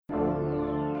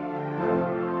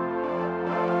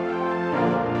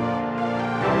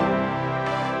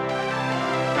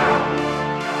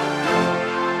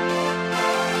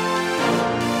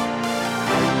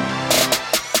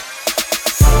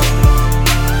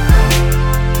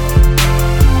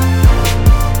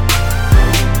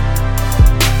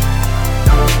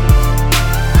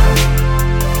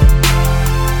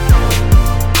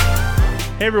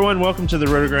everyone, welcome to the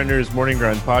Roto Grinders Morning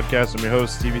Grind Podcast. I'm your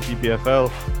host, Stevie TPFL.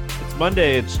 It's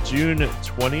Monday, it's June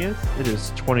 20th. It is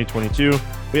 2022.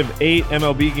 We have 8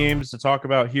 MLB games to talk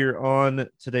about here on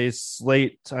today's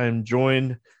slate. I'm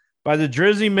joined by the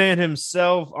Drizzy man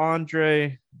himself,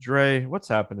 Andre. Dre, what's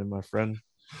happening, my friend?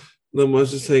 Not much,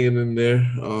 just hanging in there.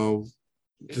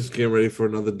 Just getting ready for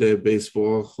another day of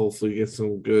baseball. Hopefully get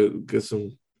some good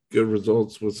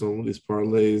results with some of these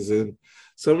parlays and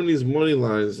some of these money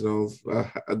lines. I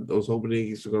was hoping the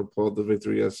Yankees were going to pull out the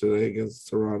victory yesterday against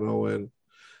Toronto, and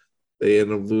they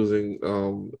ended up losing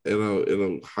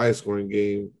in a high scoring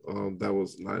game. That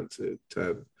was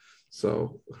 9-10.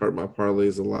 So hurt my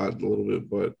parlays a little bit,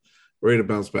 but ready to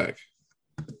bounce back.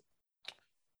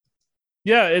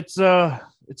 Yeah, it's an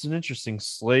interesting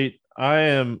slate.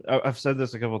 I've said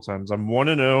this a couple of times. I'm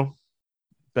 1-0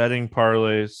 betting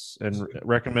parlays and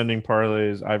recommending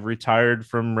parlays. I've retired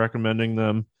from recommending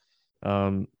them.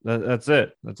 That's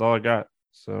it. That's all I got.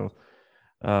 So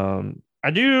I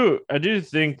do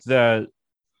think that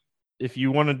if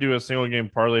you want to do a single game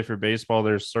parlay for baseball,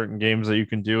 there's certain games that you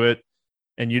can do it,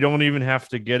 and you don't even have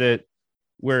to get it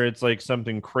where it's like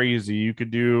something crazy. You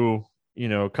could do,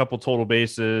 a couple total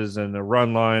bases and a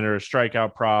run line or a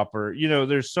strikeout prop, or,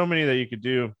 there's so many that you could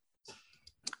do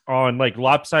on like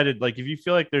lopsided. Like if you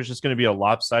feel like there's just going to be a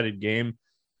lopsided game,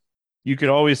 you could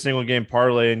always single game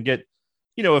parlay and get,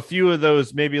 a few of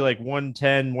those, maybe like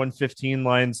 110, 115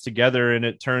 lines together, and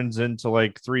it turns into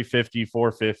like 350,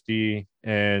 450.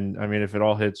 And I mean, if it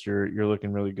all hits, you're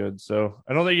looking really good. So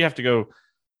I don't think you have to go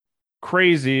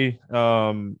crazy.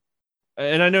 And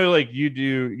I know like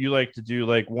you like to do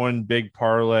like one big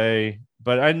parlay,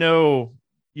 but I know,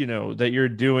 that you're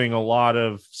doing a lot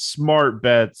of smart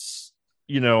bets,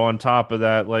 on top of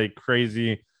that, like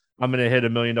crazy, I'm going to hit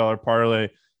 $1 million parlay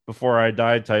before I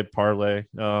die type parlay,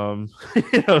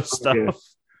 stuff. Yeah.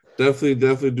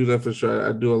 Definitely do that for sure.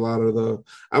 I do a lot of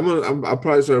I'll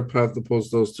probably start to have to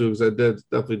post those too, because I did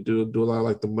definitely do a lot of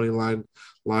like the money line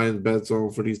bets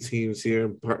on for these teams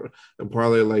here, and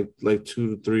parlay like 2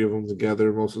 to 3 of them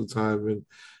together most of the time, and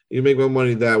you make my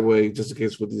money that way, just in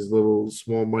case with these little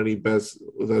small money bets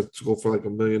that go for like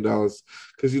 $1 million,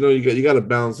 because you got to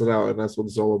balance it out, and that's what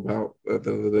it's all about. At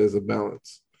the end of the day, is a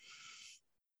balance.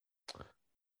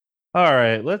 All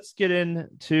right, let's get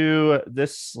into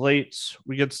this slate.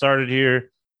 We get started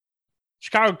here.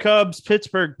 Chicago Cubs,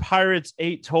 Pittsburgh Pirates,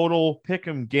 8 total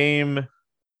pick'em game.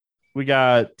 We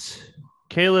got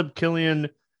Caleb Killian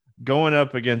going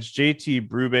up against JT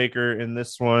Brubaker in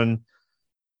this one.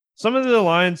 Some of the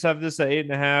lines have this at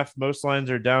 8.5. Most lines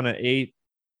are down at 8.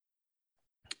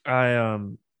 I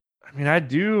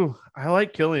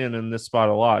like Killian in this spot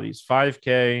a lot. He's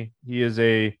 5K. He is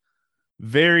a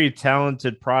very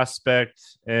talented prospect,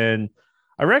 and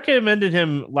I recommended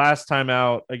him last time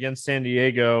out against San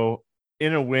Diego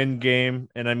in a win game,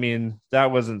 and I mean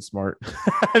that wasn't smart.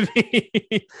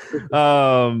 But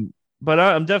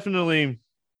I'm definitely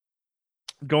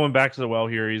going back to the well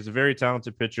here. He's a very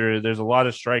talented pitcher. There's a lot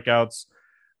of strikeouts,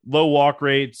 low walk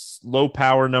rates, low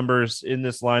power numbers in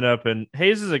this lineup, and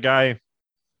Hayes is a guy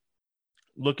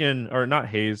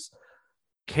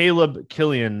Caleb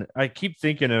Killian. I keep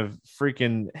thinking of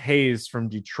freaking Hayes from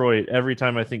Detroit every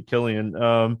time I think Killian.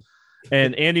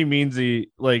 And Andy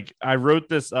Meansy, like I wrote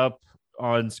this up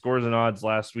on Scores and Odds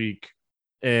last week,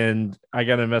 and I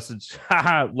got a message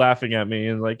laughing at me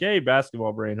and like, hey,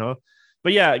 basketball brain, huh?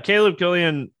 But yeah, Caleb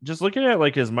Killian, just looking at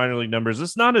like his minor league numbers,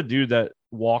 it's not a dude that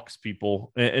walks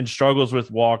people and struggles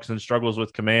with walks and struggles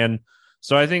with command.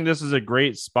 So I think this is a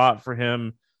great spot for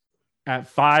him at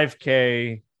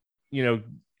 5K.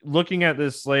 Looking at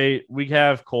this slate, we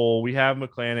have Cole, we have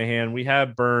McClanahan, we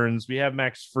have Burns, we have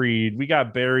Max Fried, we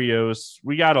got Barrios,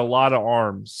 we got a lot of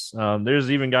arms.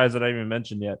 There's even guys that I haven't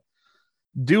mentioned yet.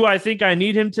 Do I think I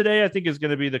need him today? I think is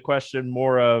going to be the question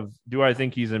more of, do I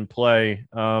think he's in play?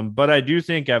 But I do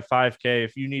think at 5K,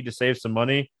 if you need to save some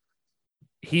money,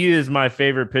 he is my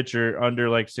favorite pitcher under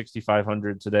like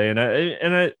 6,500 today. And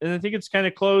I think it's kind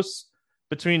of close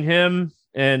between him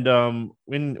and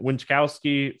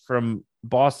Winchkowski from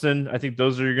Boston. I think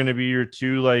those are going to be your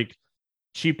 2 like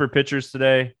cheaper pitchers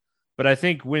today. But I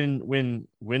think when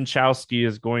Winchkowski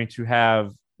is going to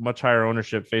have much higher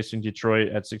ownership facing Detroit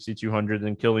at 6,200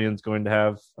 than Killian's going to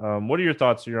have. What are your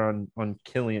thoughts here on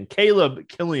Killian? Caleb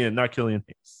Killian, not Killian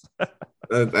Hayes.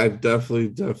 I definitely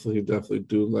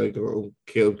do like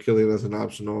Caleb Killian as an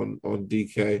option on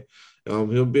DK.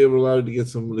 He'll be able to allow you to get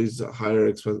some of these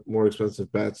more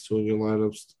expensive bats too in your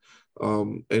lineups.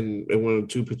 And when a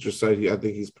 2-pitcher site, I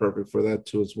think he's perfect for that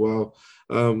too as well.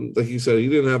 Like you said, he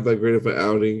didn't have that great of an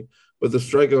outing but the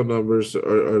strikeout numbers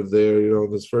are there. You know,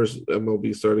 this first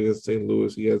MLB start against St.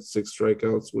 Louis, he had 6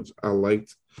 strikeouts, which I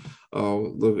liked.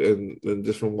 Look, and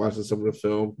just from watching some of the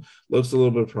film, looks a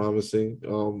little bit promising.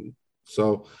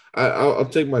 So I'll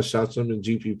take my shots on him in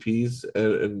GPPs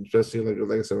and especially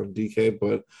like I said on DK,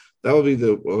 but that'll be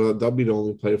the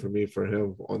only play for me for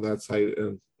him on that site.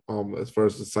 And as far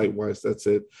as the site wise, that's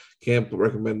it. Can't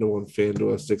recommend no one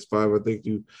FanDuel at 6.5.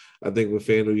 I think with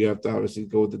FanDuel you have to obviously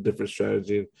go with a different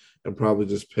strategy and probably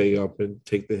just pay up and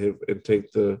take the hit and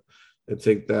take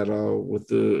that with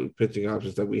the pitching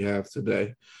options that we have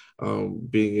today.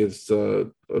 Being it's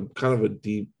a kind of a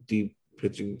deep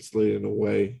pitching slate in a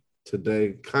way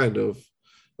today, kind of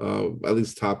at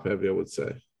least top heavy, I would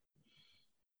say.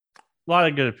 A lot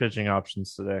of good pitching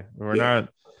options today. We're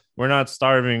not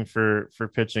starving for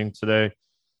pitching today.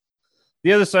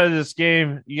 The other side of this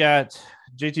game, you got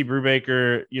JT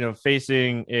Brubaker,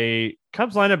 facing a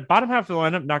Cubs lineup, bottom half of the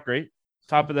lineup, not great.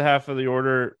 Top of the half of the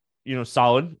order,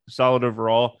 solid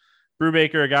overall.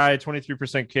 Brubaker, a guy,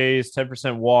 23% Ks,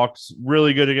 10% walks,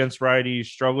 really good against righties,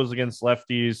 struggles against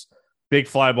lefties, big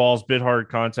fly balls, bit hard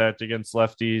contact against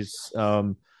lefties.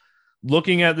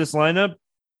 Looking at this lineup,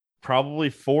 probably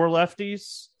 4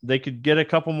 lefties. They could get a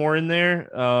couple more in there.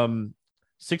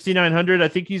 6,900, I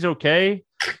think he's okay.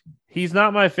 He's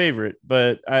not my favorite,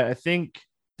 but I think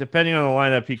depending on the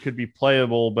lineup, he could be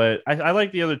playable. But I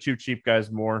like the other 2 cheap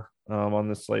guys more on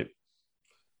this slate.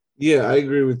 Yeah, I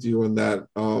agree with you on that.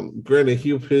 Granted,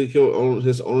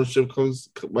 his ownership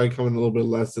might come in a little bit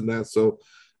less than that. So,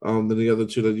 than the other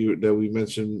 2 that we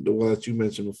mentioned, the one that you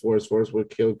mentioned before, as far as with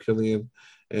Killian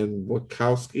and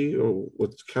Witkowski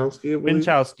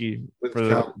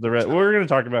for the Red. We're going to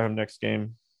talk about him next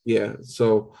game. Yeah,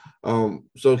 so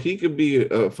he could be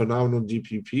a phenomenal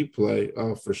GPP play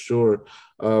for sure.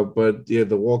 But yeah,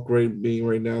 the walk rate being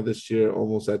right now this year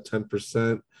almost at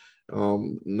 10%.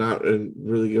 Not and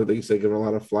really good. They say give a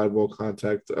lot of fly ball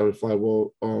contact, fly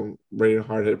ball rated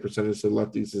hard hit percentage to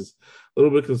lefties is a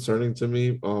little bit concerning to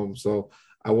me. So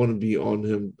I want to be on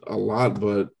him a lot,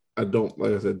 but I don't,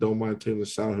 like I said, don't mind taking a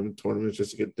shot at him in tournaments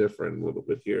just to get different a little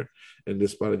bit here in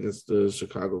this spot against the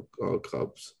Chicago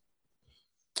Cubs.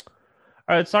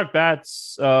 All right, let's talk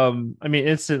bats.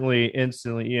 Instantly,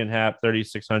 Ian Happ,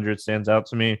 3,600 stands out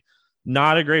to me.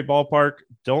 Not a great ballpark.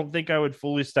 Don't think I would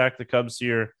fully stack the Cubs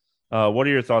here. What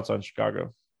are your thoughts on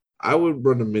Chicago? I would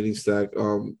run a mini stack,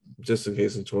 just in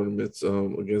case in tournaments,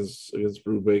 against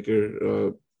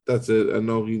Brubaker. That's it. I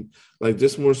know he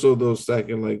just more so though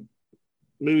stacking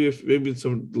maybe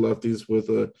some lefties with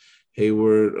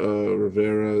Hayward,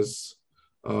 Rivera's,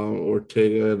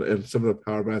 Ortega, and some of the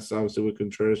power bats obviously with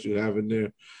Contreras you have in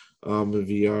there, in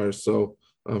VR. So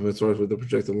as far as with the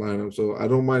projected lineup, so I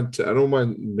don't mind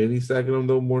mini stacking them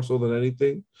though more so than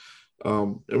anything.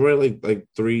 And we're like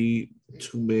 3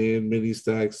 2-man mini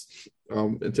stacks,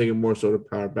 and taking more sort of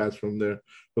power bats from their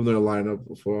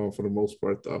lineup for the most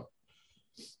part though.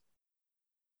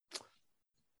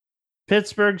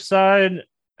 Pittsburgh side,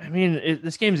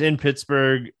 this game's in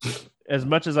Pittsburgh. As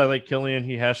much as I like Killian,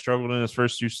 he has struggled in his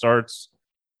first 2 starts.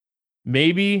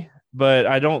 Maybe, but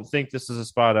I don't think this is a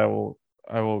spot I will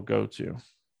go to.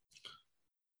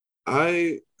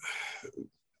 I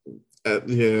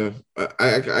definitely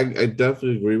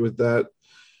agree with that.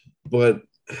 But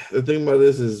the thing about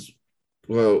this is,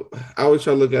 well, I always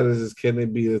try to look at it as can they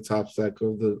be the top stack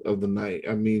of the night?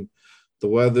 I mean, the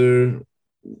weather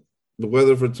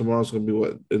for tomorrow is going to be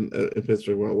what in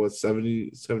Pittsburgh, what 70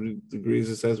 degrees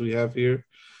it says we have here.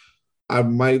 I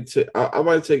might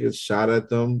take a shot at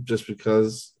them just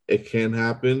because it can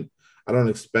happen. I don't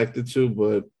expect it to,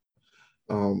 but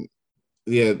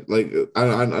yeah,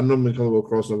 I know I'm comfortable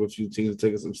crossing over a few teams and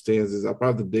taking some stances. I'll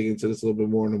probably dig into this a little bit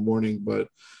more in the morning, but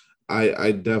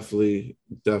I definitely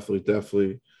like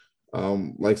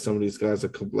some of these guys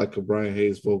like a Brian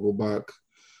Hayes, Vogelbach,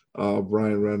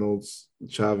 Brian Reynolds,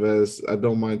 Chavez. I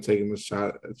don't mind taking a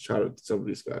shot at some of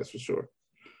these guys for sure.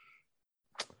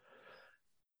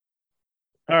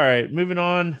 All right, moving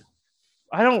on.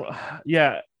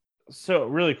 So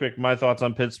really quick, my thoughts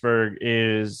on Pittsburgh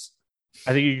is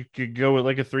I think you could go with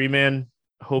like a 3-man,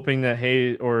 hoping that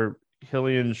Hayes or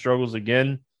Killian struggles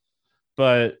again.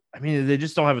 But they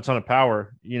just don't have a ton of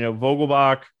power.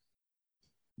 Vogelbach,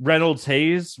 Reynolds,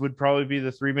 Hayes would probably be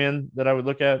the 3-man that I would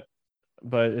look at,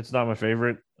 but it's not my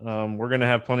favorite. We're going to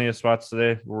have plenty of spots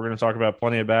today. We're going to talk about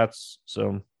plenty of bats.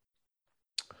 So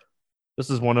this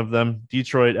is one of them.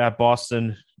 Detroit at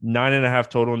Boston, 9.5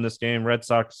 total in this game. Red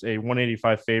Sox, a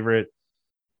 185 favorite.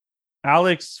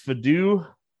 Alex Fadu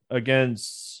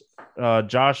against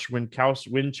Josh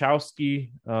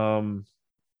Winchowski.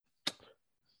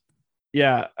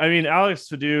 Alex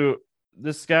Fadu,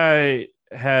 this guy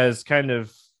has kind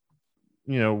of,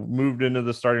 moved into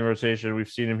the starting rotation. We've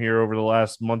seen him here over the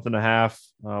last month and a half.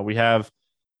 We have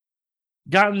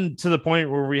gotten to the point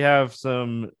where we have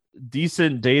some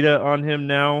decent data on him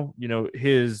now.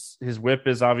 His whip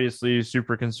is obviously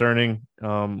super concerning.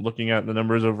 Looking at the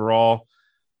numbers overall,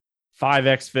 5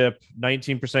 xFIP,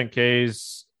 19%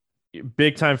 Ks,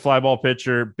 big time fly ball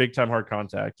pitcher, big time hard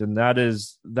contact, and that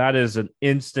is an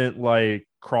instant like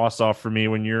cross off for me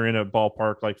when you're in a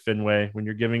ballpark like Fenway, when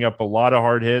you're giving up a lot of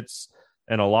hard hits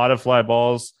and a lot of fly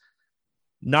balls.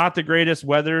 Not the greatest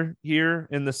weather here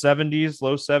in the 70s,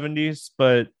 low 70s,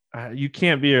 but you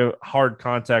can't be a hard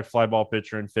contact fly ball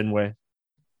pitcher in Fenway.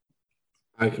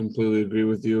 I completely agree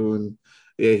with you, and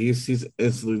yeah, he's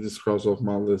instantly just crossed off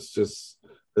my list just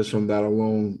from that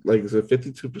alone. Like it's a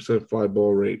 52% fly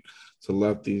ball rate to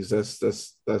lefties. That's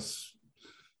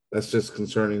just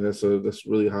concerning. That's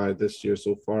really high this year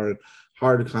so far. And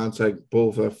hard contact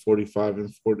both at 45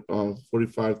 and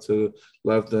 45 to the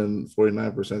left and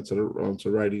 49% to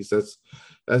righties.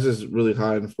 That's just really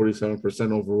high and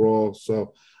 47% overall.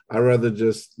 So I'd rather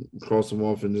just cross them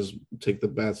off and just take the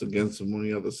bats against them on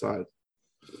the other side.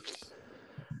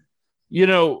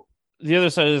 The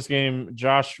other side of this game,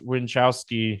 Josh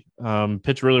Winchowski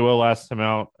pitched really well last time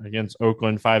out against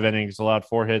Oakland. 5 innings, allowed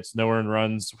 4 hits, no earned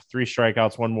runs, 3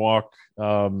 strikeouts, 1 walk,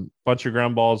 bunch of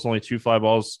ground balls, only 2 fly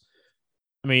balls.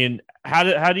 I mean, how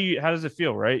does it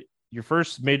feel, right? Your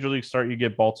first major league start, you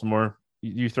get Baltimore,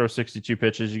 you throw 62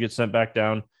 pitches, you get sent back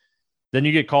down, then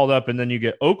you get called up, and then you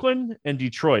get Oakland and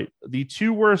Detroit, the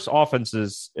 2 worst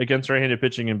offenses against right-handed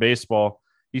pitching in baseball.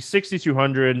 He's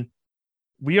 6,200.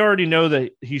 We already know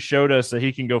that he showed us that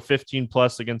he can go 15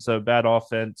 plus against a bad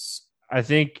offense. I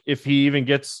think if he even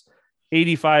gets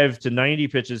 85 to 90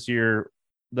 pitches here,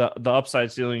 the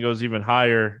upside ceiling goes even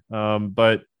higher.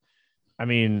 But I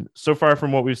mean, so far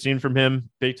from what we've seen from him,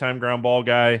 big time ground ball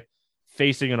guy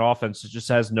facing an offense that just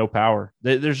has no power.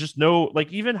 There's just no,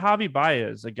 like, even Javi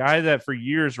Baez, a guy that for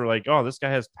years were like, oh, this guy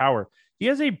has power. He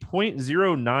has a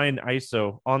 .09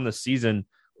 ISO on the season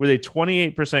with a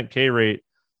 28% K rate.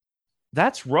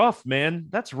 That's rough, man.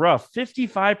 That's rough.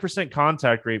 55%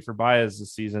 contact rate for Baez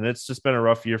this season. It's just been a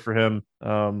rough year for him.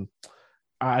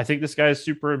 I think this guy is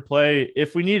super in play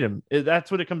if we need him. That's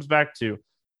what it comes back to.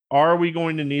 Are we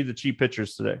going to need the cheap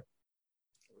pitchers today?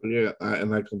 Yeah,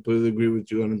 and I completely agree with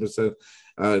you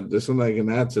 100%. There's something I can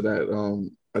add to that.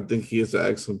 I think he is an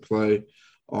excellent play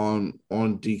on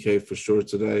DK for sure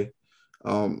today.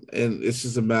 And it's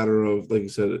just a matter of, like you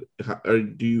said, are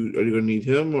you going to need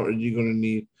him, or are you going to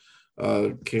need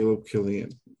Caleb Killian,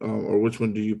 or which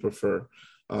one do you prefer?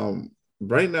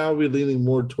 Right now, we're leaning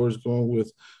more towards going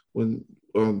with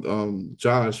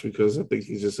Josh, because I think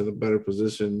he's just in a better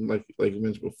position, like you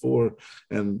mentioned before,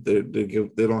 and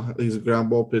he's a ground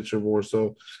ball pitcher more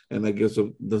so, and I guess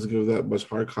it doesn't give that much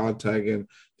hard contact, and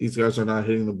these guys are not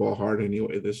hitting the ball hard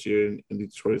anyway this year in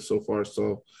Detroit so far.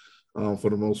 So for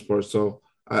the most part, so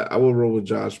I will roll with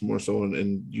Josh more so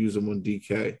and use him on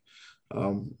DK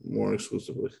more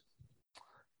exclusively.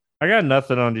 I got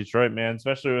nothing on Detroit, man,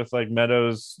 especially with like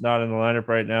Meadows not in the lineup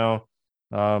right now.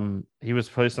 He was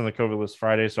placed on the COVID list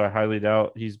Friday, so I highly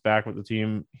doubt he's back with the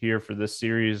team here for this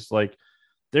series. Like,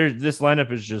 this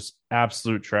lineup is just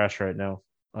absolute trash right now.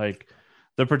 Like,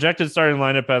 the projected starting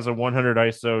lineup has a 100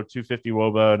 ISO, 250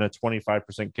 WOBA, and a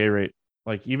 25% K rate.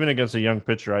 Like, even against a young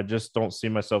pitcher, I just don't see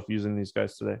myself using these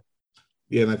guys today.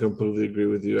 Yeah, and I completely agree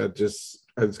with you. I just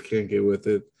can't get with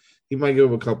it. He might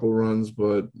give up a couple runs,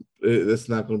 but it's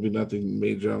not going to be nothing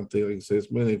major. I don't think. Like you say,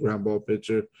 it's mainly a ground ball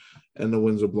pitcher, and the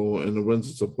winds are blowing, and the winds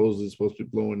are supposedly supposed to be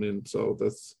blowing in. So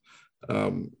that's,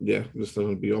 just not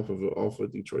going to be off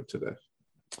of Detroit today.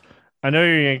 I know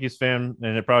you're a Yankees fan,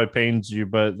 and it probably pains you,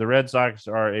 but the Red Sox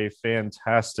are a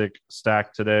fantastic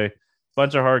stack today.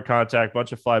 Bunch of hard contact,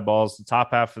 bunch of fly balls. The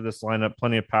top half of this lineup,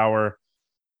 plenty of power.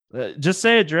 Just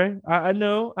say it, Dre. I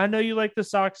know you like the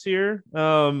Sox here.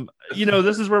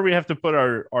 This is where we have to put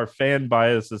our fan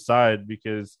bias aside,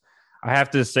 because I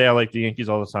have to say I like the Yankees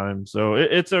all the time, so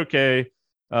it's okay.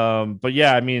 But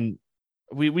yeah, I mean,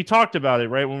 we talked about it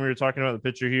right when we were talking about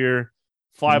the pitcher here.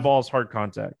 Fly balls, hard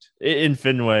contact in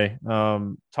Fenway.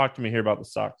 Talk to me here about the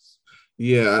Sox.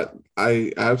 Yeah,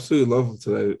 I absolutely love them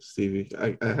today, Stevie.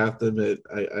 I have to admit,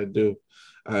 I do.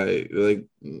 I like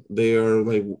they are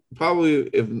like probably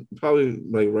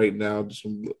like right now, just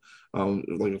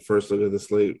like a first look at the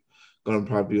slate, gonna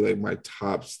probably be like my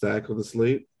top stack of the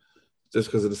slate, just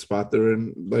because of the spot they're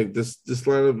in. Like this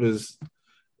lineup is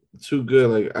too good.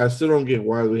 Like, I still don't get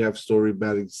why we have Story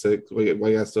batting 6.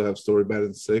 Why I still have Story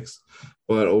batting 6,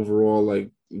 but overall, like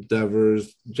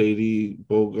Devers, JD,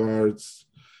 Bogarts,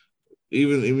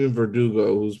 even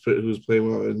Verdugo, who's playing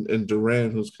well, and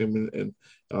Duran, who's came in and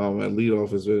at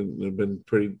leadoff, has been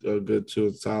pretty good too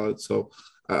and solid. So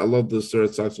I love the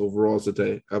Red Sox overall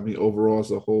today. I mean, overall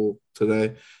as a whole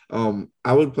today.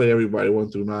 I would play everybody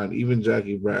 1 through 9, even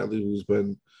Jackie Bradley,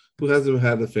 who hasn't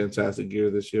had a fantastic year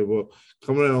this year, but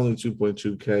coming in only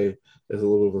 2.2K is a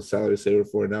little bit of a salary saver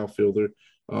for an outfielder,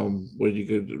 where you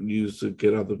could use to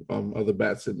get other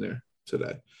bats in there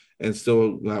today and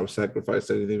still not sacrifice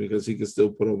anything because he can still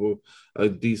put up a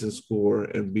decent score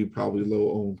and be probably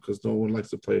low owned because no one likes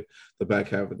to play the back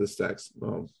half of the stacks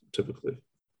typically.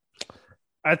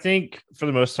 I think for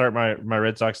the most part, my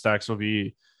Red Sox stacks will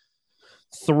be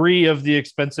 3 of the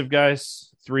expensive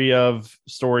guys, 3 of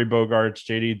Story, Bogarts,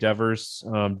 JD, Devers.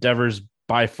 Devers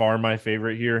by far my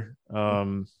favorite here.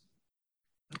 3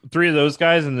 of those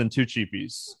guys and then 2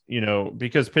 cheapies,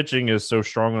 because pitching is so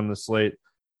strong on the slate.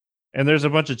 And there's a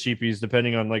bunch of cheapies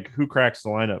depending on like who cracks the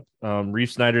lineup.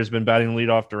 Reef Snyder's been batting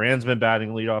leadoff. Duran's been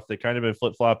batting leadoff. They kind of been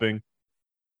flip-flopping.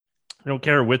 I don't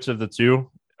care which of the 2.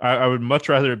 I would much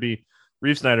rather it be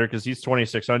Reef Snyder because he's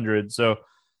 2,600. So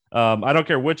I don't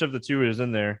care which of the 2 is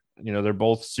in there. They're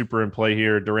both super in play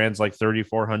here. Duran's like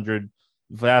 3,400.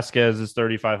 Vasquez is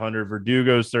 3,500.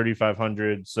 Verdugo's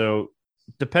 3,500. So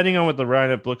depending on what the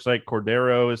lineup looks like,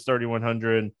 Cordero is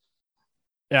 3,100.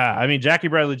 Yeah, I mean, Jackie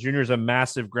Bradley Jr. is a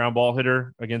massive ground ball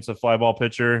hitter against a fly ball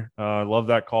pitcher. I love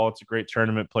that call. It's a great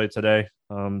tournament play today.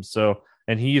 And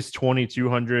he is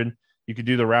 2,200. You could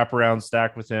do the wraparound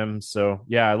stack with him. So,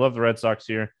 yeah, I love the Red Sox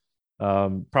here.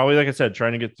 Probably, like I said,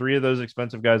 trying to get 3 of those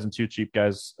expensive guys and 2 cheap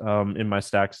guys in my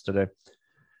stacks today.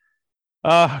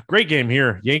 Great game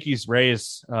here. Yankees,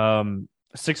 Rays,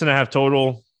 6.5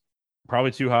 total,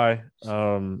 probably too high.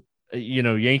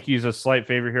 Yankees a slight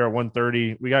favorite here at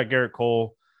 130. We got Garrett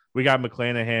Cole. We got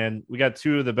McClanahan. We got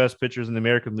 2 of the best pitchers in the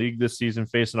American League this season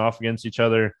facing off against each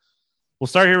other. We'll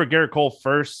start here with Garrett Cole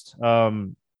first.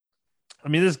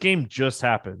 This game just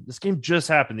happened. These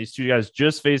 2 guys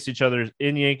just faced each other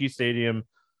in Yankee Stadium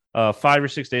 5 or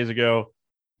 6 days ago.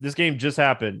 This game just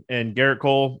happened, and Garrett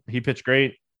Cole, he pitched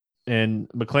great, and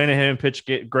McClanahan pitched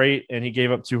great, and he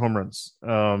gave up 2 home runs.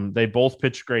 They both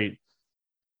pitched great.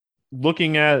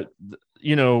 Looking at,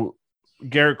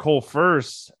 Garrett Cole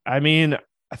first,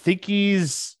 I think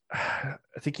he's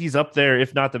up there,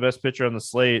 if not the best pitcher on the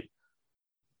slate.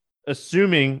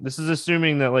 Assuming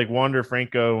that like Wander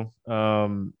Franco,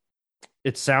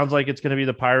 it sounds like it's going to be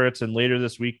the Pirates and later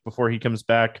this week before he comes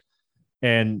back.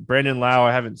 And Brandon Lau,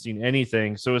 I haven't seen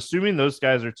anything. So assuming those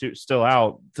guys are still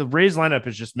out, the Rays lineup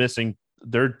is just missing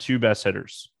their 2 best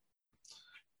hitters.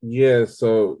 Yeah,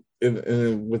 so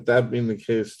and with that being the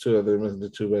case too, they're missing the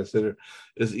 2 best hitter.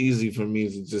 It's easy for me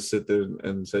to just sit there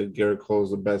and say Garrett Cole is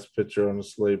the best pitcher on the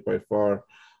slate by far.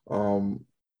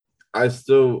 It's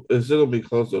still gonna be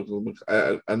close. I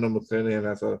know McClanahan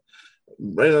has right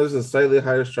now there's a slightly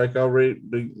higher strikeout rate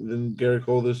than Garrett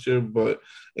Cole this year,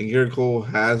 and Garrett Cole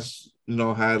has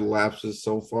had lapses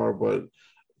so far, but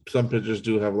some pitchers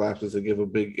do have lapses that give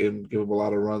up a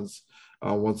lot of runs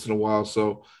once in a while.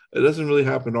 So it doesn't really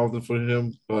happen often for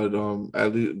him, but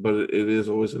it is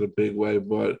always in a big way.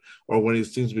 Or when he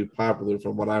seems to be popular,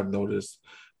 from what I've noticed.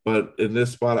 But in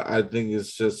this spot, I think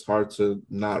it's just hard to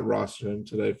not roster him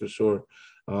today for sure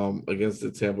against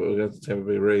the Tampa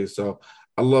Bay Rays. So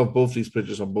I love both these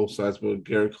pitchers on both sides, but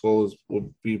Garrett Cole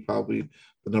would be probably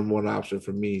the number 1 option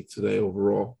for me today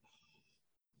overall.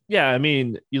 Yeah,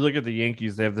 you look at the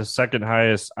Yankees, they have the 2nd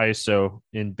highest ISO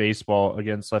in baseball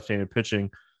against left-handed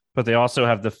pitching, but they also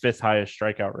have the 5th highest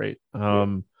strikeout rate.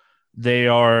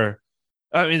 They're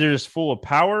just full of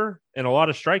power and a lot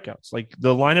of strikeouts. Like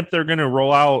the lineup they're going to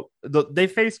roll out, they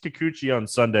faced Kikuchi on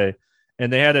Sunday,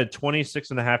 and they had a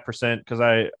 26.5% because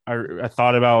I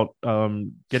thought about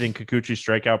getting Kikuchi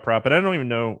strikeout prop, but I don't even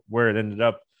know where it ended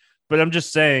up. But I'm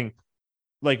just saying,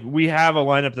 like, we have a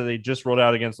lineup that they just rolled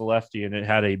out against the lefty, and it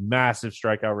had a massive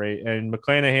strikeout rate. And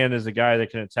McClanahan is a guy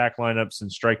that can attack lineups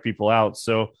and strike people out.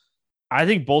 So I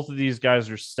think both of these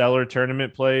guys are stellar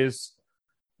tournament plays.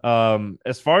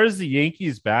 As far as the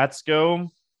Yankees bats go,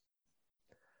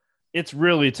 it's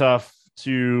really tough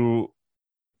to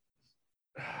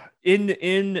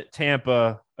in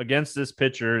Tampa against this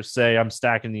pitcher say I'm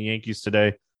stacking the Yankees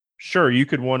today. Sure, you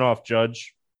could one off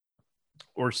Judge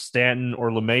or Stanton or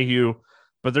LeMahieu,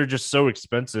 but they're just so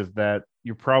expensive that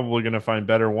you're probably going to find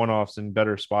better one-offs in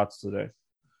better spots today.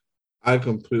 I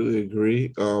completely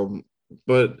agree.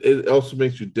 But it also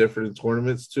makes you different in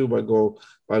tournaments too by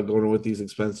going with these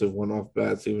expensive one-off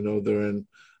bats, even though they're in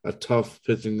a tough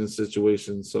pitching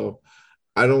situation. So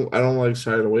I don't like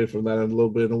shying away from that a little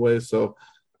bit in a way. So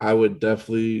I would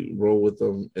definitely roll with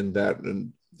them in that.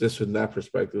 And just from that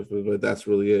perspective. But that's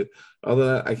really it. Other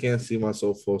than that, I can't see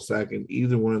myself full sacking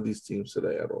either one of these teams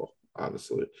today at all.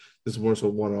 Honestly, this is more so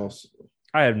one offs.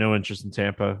 I have no interest in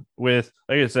Tampa. With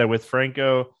like I said, with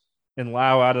Franco and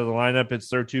Lau out of the lineup, it's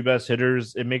their two best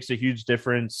hitters. It makes a huge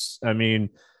difference. I mean,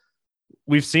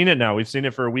 we've seen it now. We've seen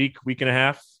it for a week and a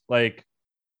half. Like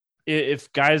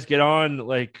if guys get on,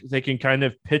 like they can kind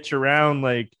of pitch around.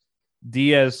 Like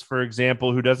Diaz, for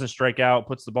example, who doesn't strike out,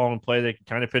 puts the ball in play. They can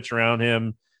kind of pitch around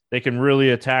him. They can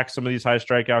really attack some of these high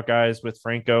strikeout guys with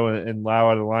Franco and Lau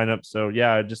out of the lineup. So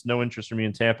yeah, just no interest for me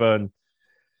in Tampa. And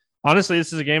honestly,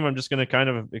 this is a game I'm just going to kind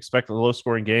of expect a low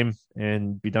scoring game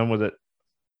and be done with it.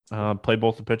 Play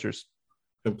both the pitchers.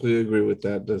 Completely agree with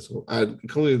that. I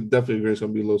completely definitely agree. It's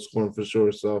going to be low scoring for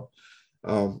sure. So,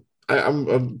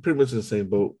 I'm pretty much in the same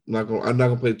boat. I'm not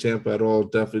gonna play Tampa at all.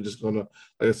 Definitely just gonna,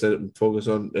 like I said, focus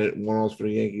on one offs for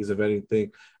the Yankees if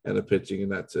anything, and the pitching,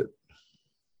 and that's it.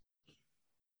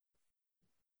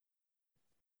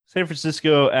 San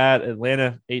Francisco at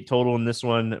Atlanta, 8 total in this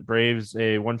one. Braves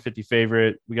a 150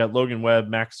 favorite. We got Logan Webb,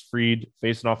 Max Fried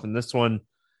facing off in this one.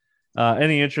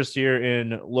 Any interest here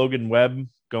in Logan Webb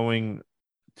going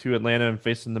to Atlanta and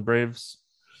facing the Braves?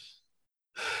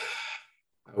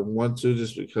 I want to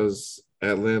just because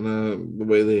Atlanta, the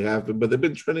way they have been, but they've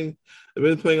been trending. They've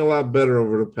been playing a lot better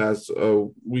over the past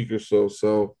week or so.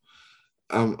 So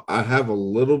I have a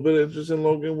little bit of interest in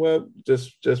Logan Webb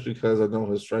just because I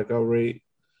know his strikeout rate,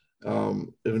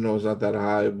 even though it's not that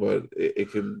high, but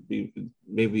it can be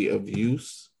maybe of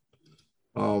use.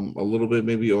 A little bit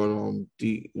maybe on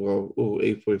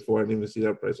 8.4. I didn't even see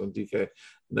that price on DK.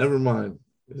 Never mind.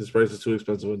 His price is too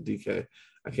expensive on DK.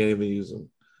 I can't even use him.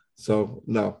 So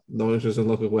no interest in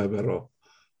Logan Webb at all.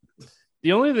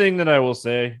 The only thing that I will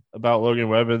say about Logan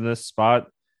Webb in this spot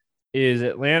is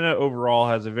Atlanta overall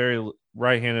has a very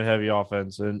right-handed heavy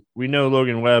offense, and we know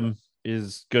Logan Webb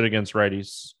is good against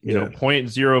righties. You know,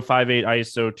 .058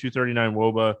 ISO, 239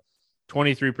 WOBA,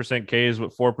 23% Ks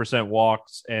with 4%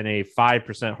 walks, and a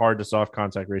 5% hard to soft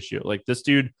contact ratio. Like this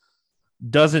dude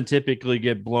doesn't typically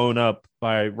get blown up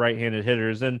by right-handed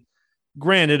hitters. And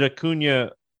granted,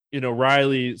 Acuna,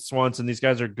 Riley, Swanson, these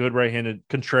guys are good right-handed.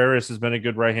 Contreras has been a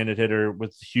good right-handed hitter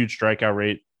with huge strikeout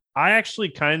rate. I actually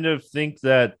kind of think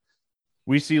that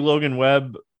we see Logan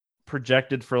Webb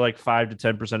projected for like 5 to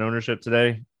 10% ownership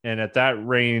today. And at that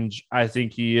range, I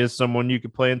think he is someone you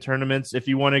could play in tournaments. If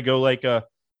you want to go like a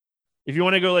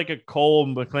Cole,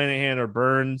 McClanahan, or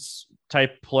Burns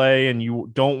type play, and you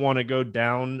don't want to go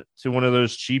down to one of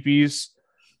those cheapies,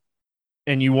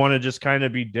 and you want to just kind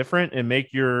of be different and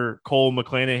make your Cole,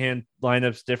 McClanahan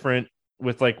lineups different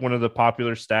with like one of the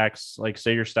popular stacks, like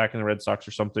say you're stacking the Red Sox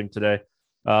or something today.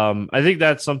 I think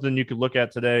that's something you could look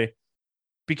at today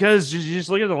because you just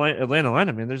look at the Atlanta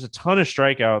lineup, man. There's a ton of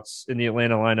strikeouts in the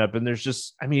Atlanta lineup, and there's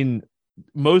just,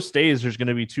 most days there's going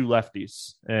to be two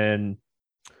lefties, and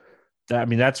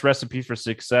that's recipe for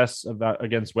success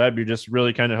against Webb. You're just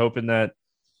really kind of hoping that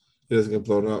he doesn't get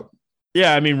blown up.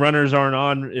 Yeah, runners aren't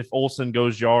on if Olsen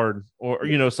goes yard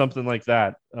or something like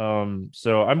that.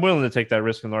 So I'm willing to take that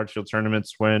risk in large field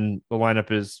tournaments when the lineup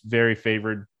is very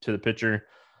favored to the pitcher.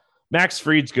 Max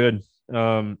Fried's good.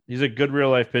 He's a good real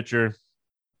life pitcher.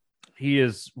 He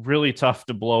is really tough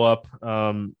to blow up.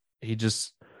 He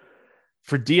just,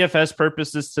 for DFS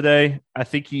purposes today, I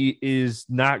think he is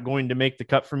not going to make the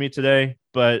cut for me today.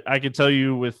 But I can tell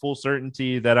you with full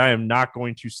certainty that I am not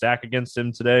going to stack against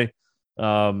him today.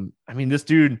 This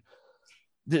dude,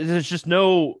 there's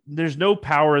no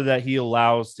power that he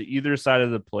allows to either side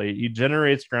of the plate. He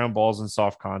generates ground balls in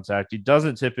soft contact. He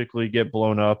doesn't typically get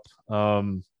blown up.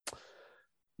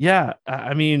 He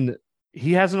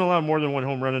hasn't allowed more than one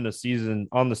home run on the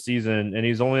season, and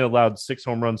he's only allowed 6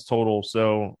 home runs total.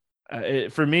 So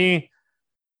for me,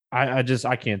 I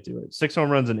can't do it. 6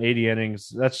 home runs in 80 innings.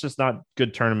 That's just not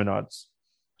good tournament odds.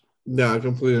 No, I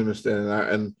completely understand that,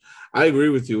 and I agree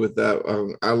with you with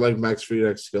that. I like Max Fried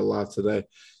actually a lot today.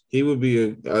 He would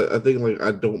be I think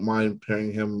I don't mind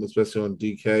pairing him, especially on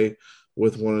DK,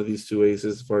 with one of these two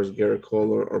aces as far as Garrett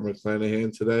Cole or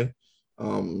McClanahan today.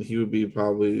 He would be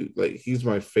probably he's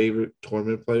my favorite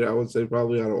tournament player. I would say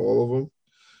probably out of all of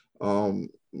them.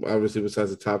 Obviously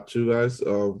besides the top 2 guys,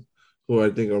 who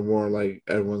I think are more like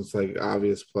everyone's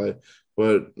obvious play.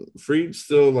 But Fried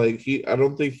still I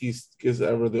don't think he gets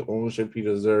ever the ownership he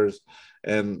deserves,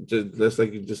 and just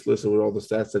like you just listed with all the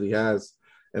stats that he has,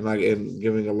 and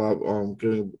giving a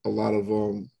lot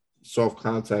of soft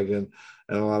contact and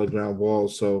a lot of ground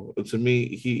balls. So to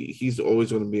me, he's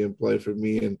always going to be in play for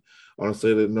me. And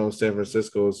honestly, I didn't know San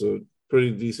Francisco is a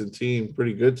pretty decent team,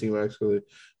 pretty good team actually.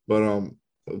 But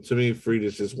to me, Fried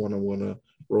is just one I want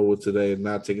roll with today and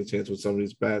not take a chance with some of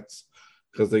these bats.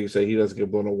 Because, like you say, he doesn't get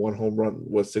blown a one home run.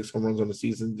 What, 6 home runs on the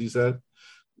season? You said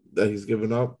that he's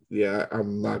given up. Yeah,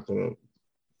 I'm not gonna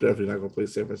definitely not gonna play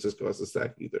San Francisco as a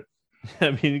stack either.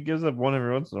 I mean, he gives up one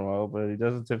every once in a while, but he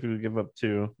doesn't typically give up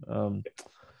two.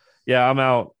 Yeah, I'm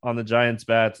out on the Giants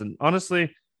bats, and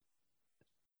honestly,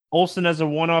 Olsen as a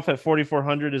one-off at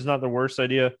 4,400 is not the worst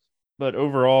idea, but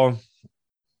overall,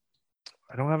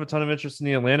 I don't have a ton of interest in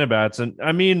the Atlanta bats. And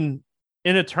I mean,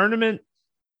 in a tournament,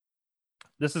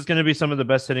 this is going to be some of the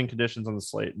best hitting conditions on the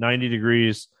slate. 90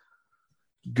 degrees,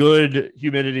 good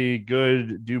humidity,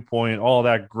 good dew point, all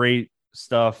that great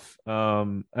stuff. I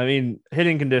mean,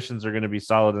 hitting conditions are going to be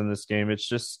solid in this game.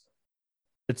 It's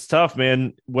tough,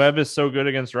 man. Webb is so good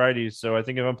against righties. So I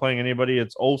think if I'm playing anybody,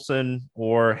 it's Olsen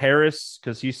or Harris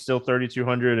because he's still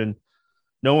 3,200 and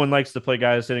no one likes to play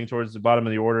guys hitting towards the bottom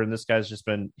of the order. And this guy's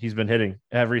he's been hitting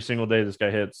every single day this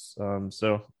guy hits.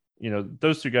 So,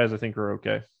 those two guys I think are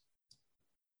okay.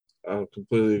 I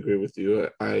completely agree with you.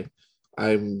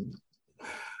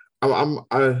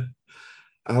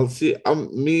 I'll see. I'll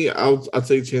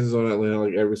take chances on Atlanta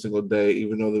like every single day,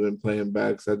 even though they've been playing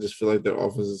back. 'Cause I just feel like their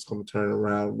offense is going to turn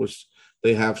around, which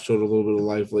they have showed a little bit of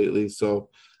life lately.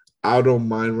 So I don't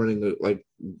mind running like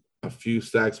a few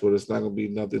stacks, but it's not going to be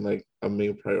nothing like a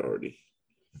main priority.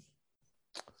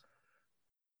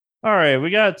 All right, we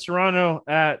got Toronto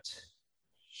at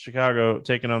Chicago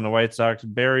taking on the White Sox.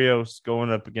 Berrios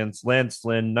going up against Lance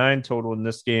Lynn. 9 total in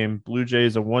this game. Blue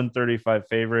Jays a 135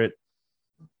 favorite.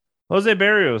 Jose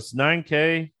Berrios,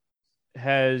 9K,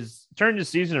 has turned his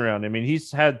season around. I mean,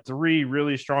 he's had 3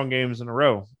 really strong games in a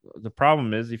row. The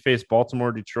problem is he faced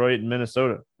Baltimore, Detroit, and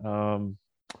Minnesota.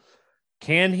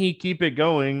 Can he keep it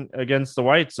going against the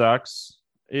White Sox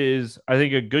is, I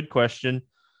think, a good question.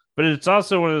 But it's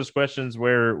also one of those questions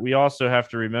where we also have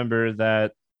to remember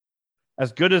that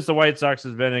as good as the White Sox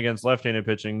has been against left-handed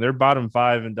pitching, they're bottom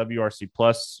 5 in WRC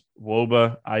plus,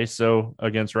 WOBA, ISO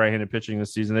against right-handed pitching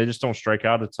this season. They just don't strike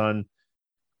out a ton.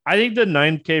 I think the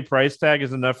 9K price tag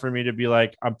is enough for me to be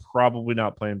like, I'm probably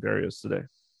not playing Berrios today.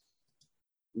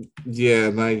 Yeah,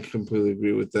 and I completely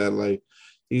agree with that. Like,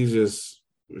 he's just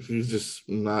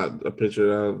not a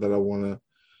pitcher that I want to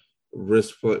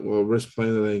risk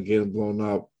playing and getting blown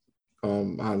up.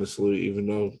 Honestly, even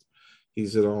though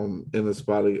he's in the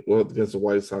spot against the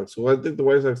White Sox. So I think the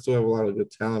White Sox still have a lot of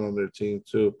good talent on their team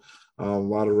too. A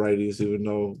lot of righties, even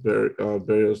though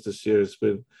Berrios this year has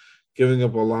been giving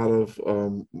up a lot of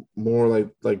more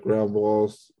like ground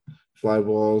balls, fly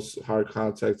balls, hard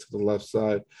contact to the left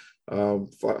side. Hard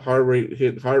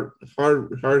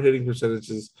hitting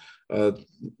percentages is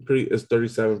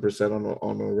 37%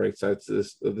 on the right side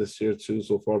this year too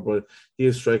so far, but he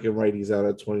is striking righties out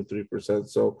at 23%.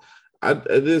 So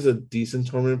it is a decent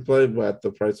tournament play, but at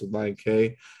the price of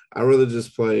 9K, I'd rather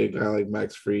just play a guy like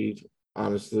Max Fried,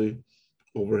 honestly,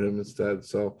 over him instead.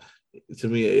 So to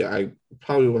me, I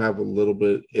probably will have a little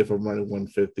bit if I'm running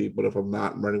 150, but if I'm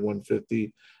not running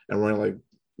 150 and running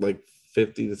like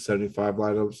 50 to 75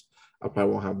 lineups, I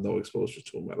probably won't have no exposure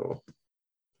to him at all.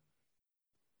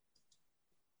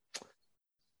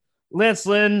 Lance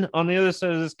Lynn on the other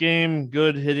side of this game,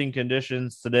 good hitting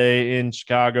conditions today in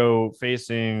Chicago,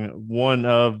 facing one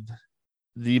of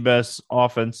the best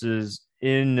offenses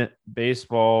in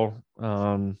baseball.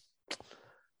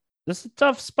 This is a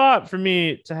tough spot for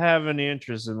me to have any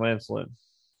interest in Lance Lynn.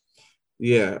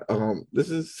 Yeah,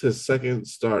 this is his second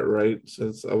start, right?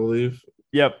 Since I believe.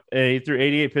 Yep, he threw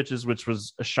 88 pitches, which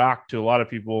was a shock to a lot of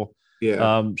people.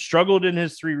 Yeah. Struggled in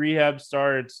his 3 rehab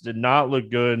starts, did not look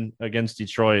good against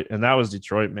Detroit, and that was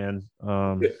Detroit, man.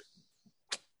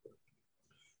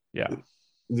 Yeah.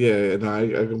 Yeah, no,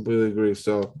 I completely agree.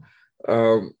 So,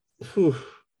 yeah,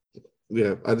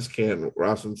 I just can't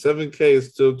roster him. 7K is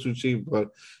still too cheap, but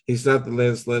he's not the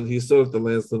Lance Lynn. He's still the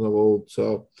Lance Lynn of old,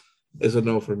 so it's a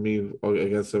no for me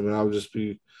against him, and I'll just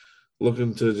be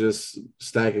looking to just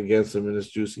stack against him in this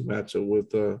juicy matchup with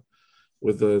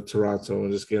Toronto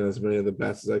and just get as many of the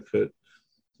bats as I could.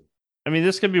 I mean,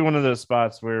 this could be one of those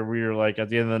spots where we are like at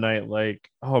the end of the night, like,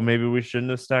 oh, maybe we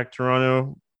shouldn't have stacked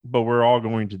Toronto, but we're all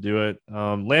going to do it.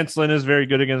 Lance Lynn is very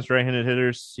good against right-handed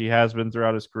hitters. He has been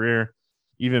throughout his career,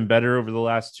 even better over the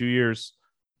last 2 years.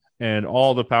 And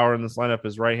all the power in this lineup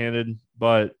is right-handed.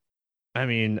 But I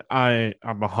mean, I'm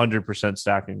 100%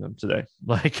 stacking them today.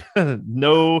 Like,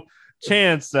 no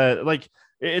chance that, like,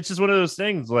 it's just one of those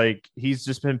things. Like, he's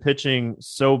just been pitching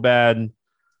so bad.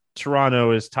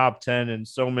 Toronto is top 10 in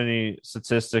so many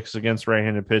statistics against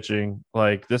right-handed pitching.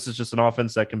 Like, this is just an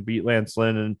offense that can beat Lance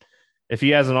Lynn. And if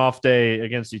he has an off day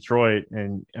against Detroit,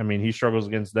 and I mean, he struggles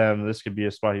against them, this could be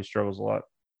a spot he struggles a lot.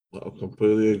 I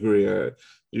completely agree.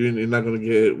 You're not going to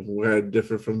get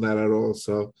different from that at all.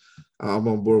 So I'm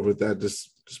on board with that. Just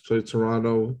play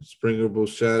Toronto, Springer,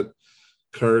 Bouchette,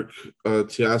 Kirk,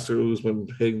 Teoscar, who's been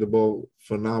hitting the ball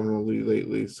phenomenally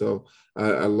lately. So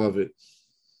I love it.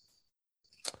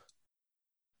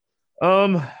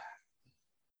 Um,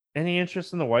 any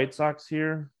interest in the White Sox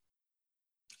here?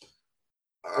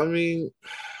 I mean,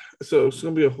 so it's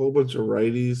going to be a whole bunch of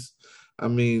righties. I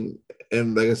mean,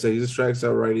 and like I said, he just strikes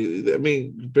out righty. I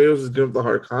mean, Barrios is good with the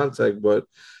hard contact, but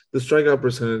the strikeout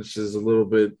percentage is a little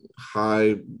bit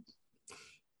high.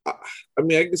 I, I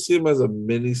mean, I can see him as a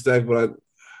mini stack, but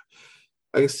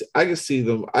I can see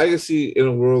them. I can see in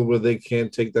a world where they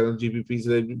can't take that on GPP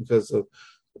today because of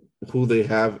who they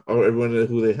have or everyone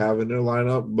who they have in their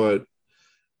lineup. But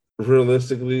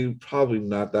realistically, probably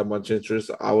not that much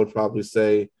interest. I would probably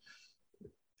say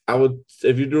I would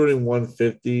if you're doing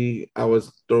 150, I would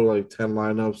throw like 10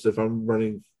 lineups. If I'm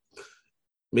running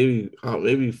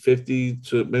maybe 50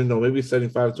 to maybe no maybe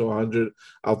 75 to 100,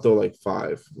 I'll throw like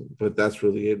five. But that's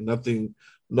really it. Nothing,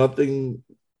 nothing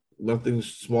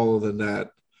smaller than that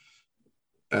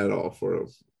at all for him,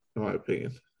 in my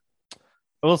opinion.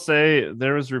 I will say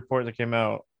there was a report that came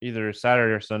out either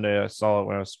Saturday or Sunday. I saw it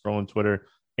when I was scrolling Twitter.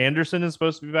 Anderson is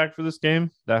supposed to be back for this game.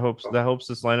 That helps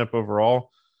this lineup overall.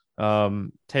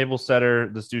 Table setter,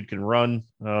 this dude can run.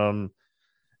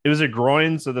 It was a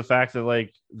groin, so the fact that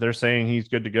like they're saying he's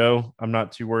good to go, I'm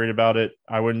not too worried about it.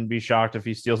 I wouldn't be shocked if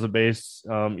he steals a base,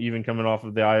 even coming off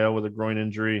of the IL with a groin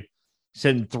injury. He's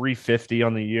hitting 350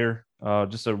 on the year.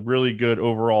 Just a really good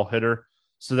overall hitter.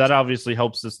 So that obviously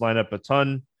helps this lineup a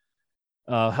ton.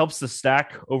 Helps the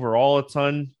stack overall a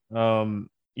ton.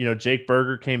 Jake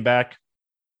Berger came back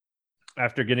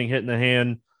after getting hit in the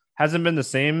hand. Hasn't been the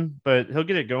same, but he'll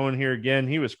get it going here again.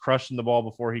 He was crushing the ball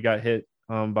before he got hit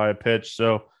by a pitch.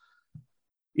 So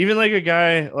even like a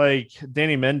guy like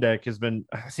Danny Mendick has been,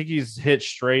 I think he's hit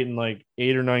straight in like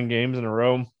 8 or 9 games in a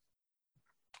row.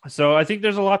 So I think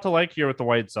there's a lot to like here with the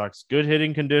White Sox. Good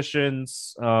hitting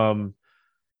conditions.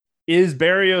 Is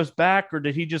Barrios back or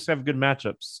did he just have good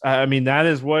matchups? I mean, that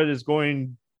is what is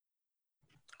going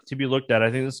to be looked at.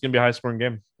 I think this is going to be a high scoring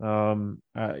game.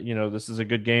 This is a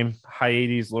good game, high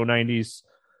 80s, low 90s,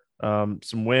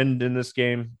 some wind in this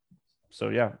game. So,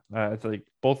 yeah, I think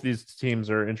both these teams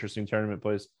are interesting tournament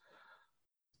plays.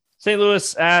 St.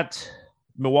 Louis at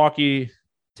Milwaukee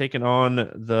taking on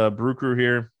the Brew Crew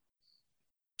here.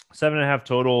 7.5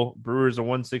 total. Brewers a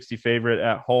 160 favorite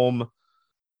at home.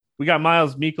 We got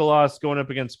Miles Mikolas going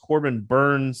up against Corbin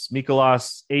Burns.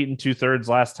 Mikolas 8 2/3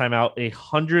 last time out,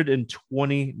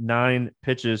 129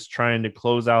 pitches trying to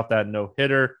close out that no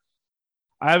hitter.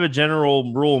 I have a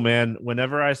general rule, man.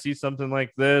 Whenever I see something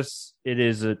like this, it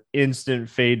is an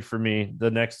instant fade for me the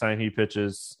next time he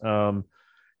pitches.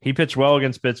 He pitched well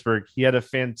against Pittsburgh. He had a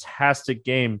fantastic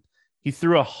game. He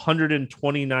threw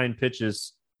 129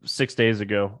 pitches 6 days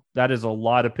ago. That is a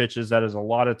lot of pitches. That is a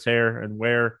lot of tear and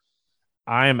wear.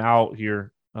 I am out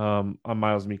here on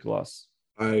Miles Mikolas.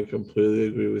 I completely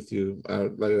agree with you.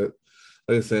 Like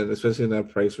I said, especially in that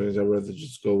price range, I'd rather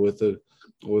just go with the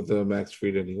Max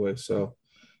Fried anyway. So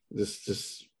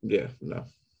just yeah, no.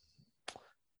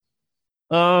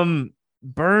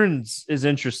 Burns is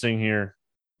interesting here.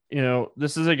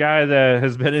 This is a guy that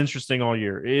has been interesting all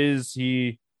year. Is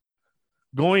he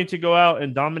going to go out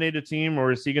and dominate a team,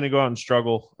 or is he going to go out and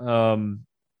struggle?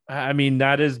 I mean,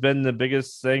 that has been the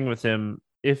biggest thing with him.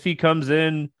 If he comes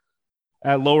in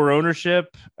at lower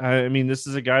ownership, I mean, this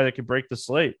is a guy that could break the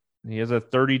slate. He has a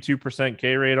 32%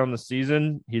 K rate on the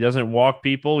season. He doesn't walk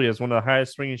people. He has one of the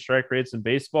highest swinging strike rates in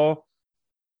baseball.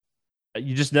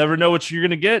 You just never know what you're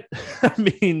going to get. I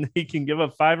mean, he can give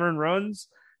up 5 earned runs.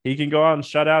 He can go out and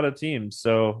shut out a team.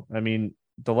 So, I mean,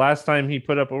 the last time he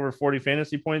put up over 40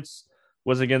 fantasy points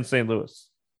was against St. Louis.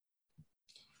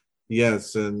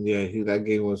 Yes, and yeah, that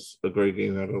game was a great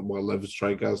game. Had about 11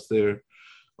 strikeouts there.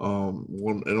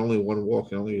 One and only one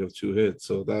walk and only have 2 hits.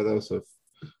 So that was a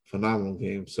phenomenal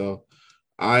game. So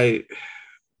I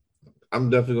I'm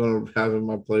definitely going to have in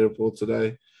my player pool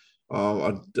today.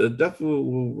 I definitely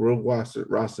will roster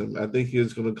him. I think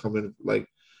he's going to come in like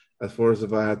as far as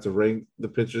if I had to rank the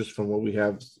pitchers from what we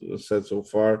have said so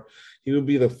far, he would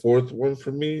be the fourth one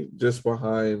for me, just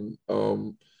behind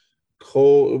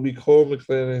Cole. It would be Cole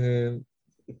McClanahan,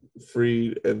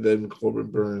 Fried, and then Corbin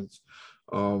Burns.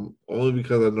 Only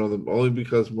because I know them. Only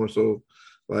because more so,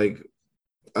 like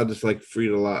I just like Fried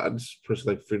a lot. I just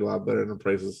personally like Fried a lot better, and the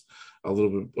price is a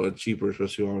little bit cheaper,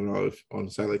 especially on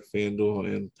a site like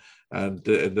FanDuel and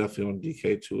definitely on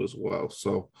DK2 as well.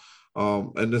 So,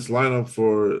 and this lineup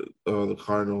for the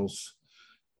Cardinals,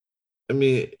 I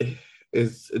mean,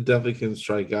 it definitely can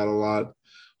strike out a lot,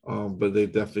 but they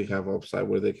definitely have upside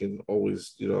where they can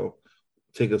always,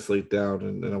 take a slate down,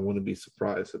 and I wouldn't be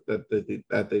surprised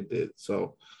that they did.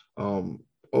 So,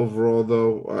 overall,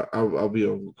 though, I'll be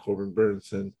on Corbin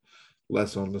Burns and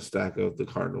less on the stack of the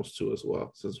Cardinals too as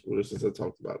well, since I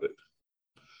talked about it.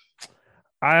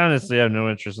 I honestly have no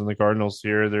interest in the Cardinals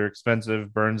here. They're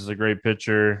expensive. Burns is a great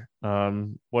pitcher.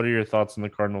 What are your thoughts on the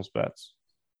Cardinals bets?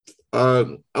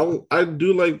 I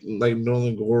do like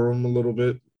Nolan Gorham a little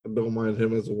bit. I don't mind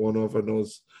him as a one off. I know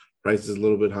his price is a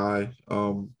little bit high.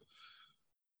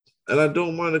 And I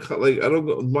don't mind I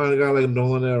don't mind a guy like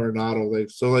Nolan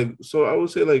Arenado. So I would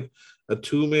say like a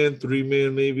 2-man,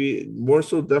 3-man, maybe more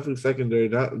so definitely secondary,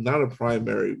 not a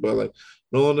primary, but like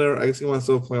I can see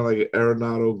myself playing like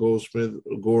Arenado, Goldsmith,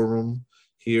 Gorham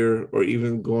here, or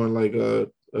even going like a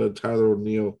Tyler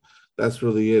O'Neill. That's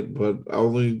really it. But I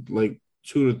only like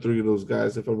 2 to 3 of those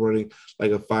guys if I'm running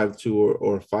like a 5-2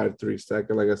 or 5-3 stack.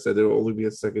 And like I said, there will only be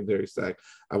a secondary stack.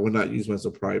 I would not use them as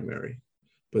a primary.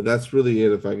 But that's really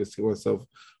it if I can see myself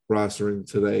rostering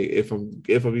today, if I'm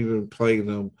even playing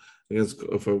them against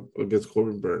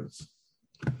Corbin Burns.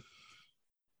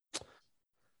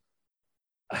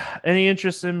 Any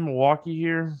interest in Milwaukee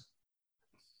here?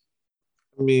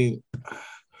 I mean,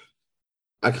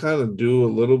 I kind of do a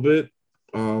little bit,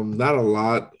 not a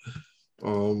lot.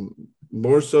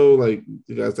 More so like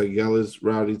you guys like Yelich,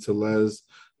 Rowdy, Telez,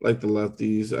 like the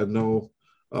lefties. I know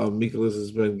Mikolas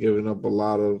has been giving up a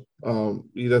lot of.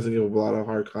 He doesn't give up a lot of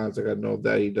hard contact. I know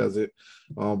that he does it,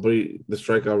 but the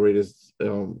strikeout rate is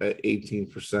at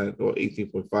 18% or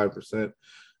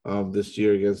 18.5% this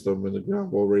year against them, and the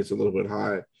ground ball rate's a little bit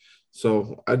high.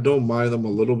 So I don't mind them a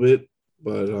little bit,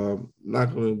 but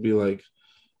not going to be like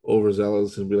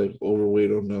overzealous and be like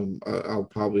overweight on them. I'll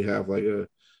probably have like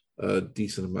a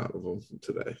decent amount of them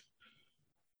today.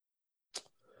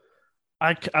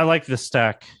 I like this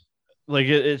stack. Like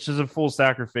it's just a full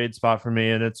stack or fade spot for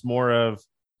me, and it's more of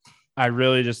I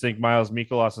really just think Miles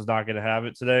Mikolas is not going to have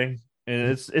it today,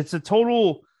 and it's a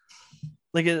total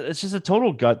it's just a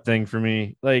total gut thing for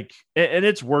me. Like, and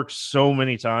it's worked so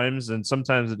many times, and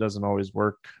sometimes it doesn't always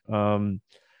work.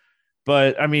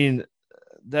 But I mean,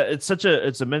 that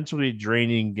it's a mentally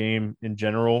draining game in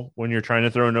general when you're trying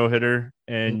to throw a no hitter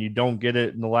and you don't get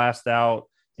it in the last out,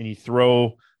 and you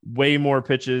throw way more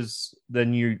pitches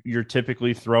than you're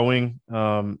typically throwing.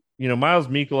 Miles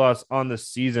Mikolas on the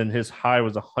season, his high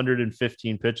was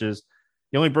 115 pitches.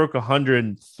 He only broke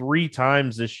 103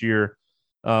 times this year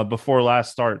before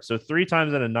last start. So 3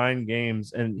 times out of 9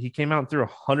 games, and he came out and threw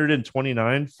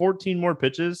 129, 14 more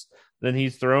pitches than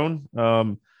he's thrown.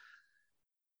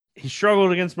 He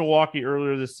struggled against Milwaukee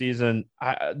earlier this season.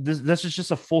 This is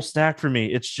just a full stack for me.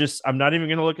 It's just I'm not even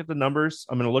going to look at the numbers.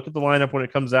 I'm going to look at the lineup when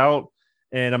it comes out,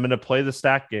 and I'm going to play the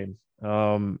stack game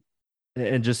and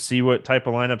just see what type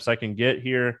of lineups I can get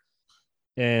here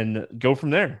and go from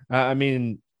there. I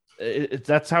mean,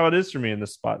 that's how it is for me in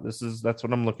this spot. That's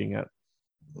what I'm looking at.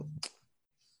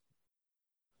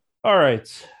 All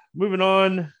right, moving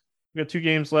on. We got 2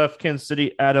 games left. Kansas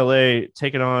City at LA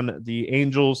taking on the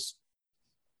Angels.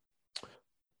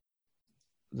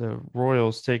 The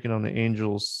Royals taking on the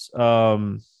Angels.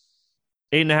 8.5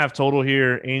 total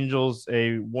here. Angels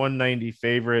a 190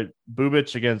 favorite.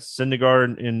 Bubic against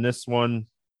Syndergaard in this one.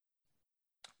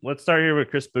 Let's start here with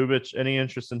Chris Bubic. Any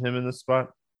interest in him in this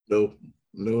spot? No,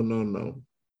 no, no, no.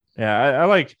 Yeah, I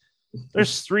like.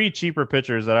 There's 3 cheaper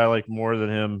pitchers that I like more than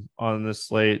him on this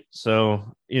slate.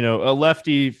 So a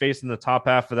lefty facing the top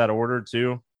half of that order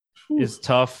too is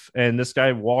tough, and this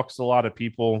guy walks a lot of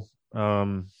people.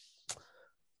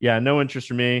 Yeah, no interest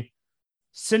for me.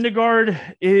 Syndergaard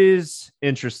is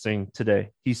interesting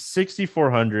today. He's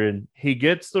 6,400. He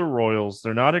gets the Royals.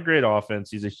 They're not a great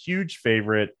offense. He's a huge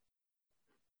favorite.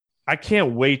 I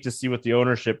can't wait to see what the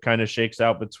ownership kind of shakes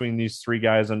out between these 3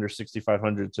 guys under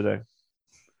 6,500 today.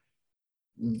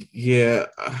 Yeah,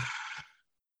 I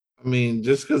mean,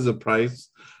 just because of price,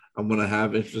 I'm gonna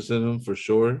have interest in him for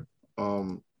sure.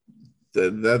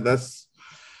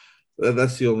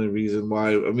 That's the only reason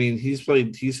why. I mean, he's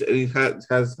played.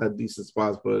 Has had decent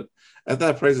spots, but at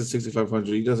that price of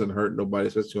 6,500, he doesn't hurt nobody,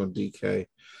 especially on DK.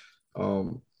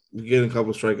 You get a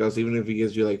couple strikeouts, even if he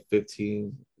gives you like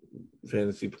 15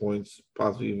 fantasy points,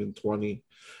 possibly even 20.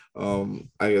 I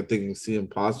think you can see him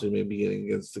possibly maybe getting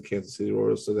against the Kansas City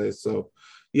Royals today. So,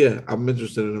 yeah, I'm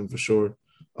interested in him for sure.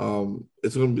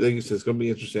 It's gonna be like you said, it's gonna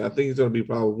be interesting. I think he's gonna be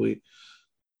probably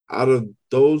out of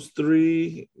those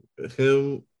 3,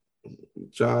 him,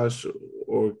 Josh,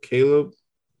 or Caleb.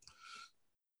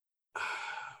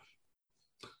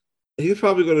 He's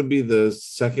probably going to be the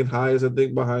second highest, I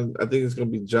think, behind. I think it's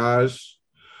going to be Josh,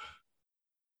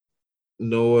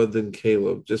 Noah than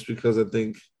Caleb, just because I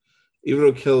think even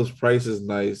though Caleb's price is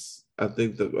nice, I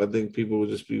think people would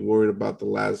just be worried about the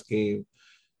last game,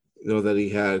 that he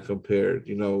had compared,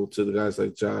 to the guys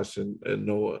like Josh and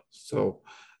Noah. So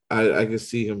I can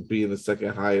see him being the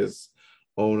second highest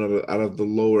owned out of the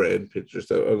lower end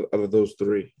pitchers out of those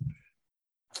three.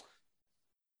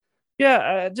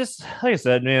 Yeah, just like I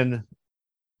said, man,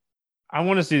 I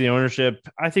want to see the ownership.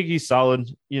 I think he's solid.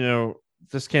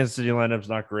 This Kansas City lineup's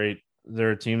not great.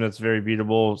 They're a team that's very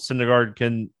beatable. Syndergaard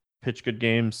can pitch good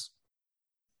games.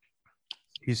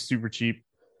 He's super cheap.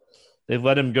 They've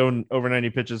let him go over 90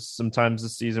 pitches sometimes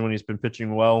this season when he's been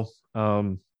pitching well.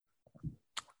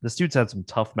 This dude's had some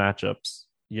tough matchups.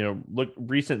 Look,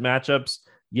 recent matchups: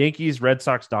 Yankees, Red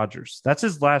Sox, Dodgers. That's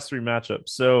his last three matchups.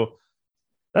 So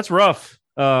that's rough.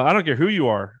 I don't care who you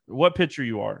are, what pitcher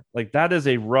you are. Like, that is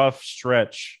a rough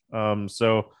stretch.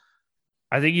 So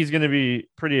I think he's going to be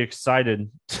pretty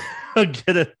excited to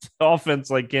get an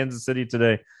offense like Kansas City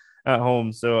today at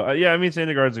home. So,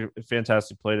 Syndergaard's a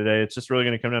fantastic play today. It's just really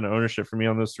going to come down to ownership for me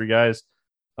on those three guys.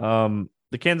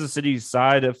 The Kansas City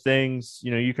side of things,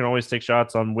 you can always take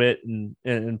shots on Witt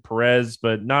and Perez,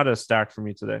 but not a stack for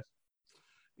me today.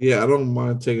 Yeah, I don't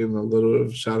mind taking a little bit of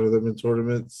a shot of them in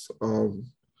tournaments.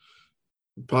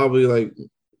 Probably like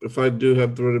if I do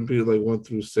have to run people like 1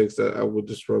 through 6, that I would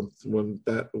just run one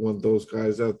those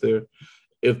guys out there.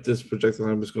 If this projected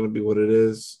line is going to be what it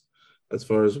is, as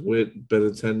far as Witt,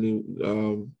 Benintendi,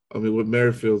 with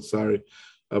Merrifield,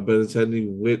 Benintendi,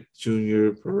 Witt Jr.,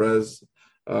 Perez,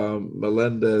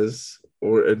 Melendez,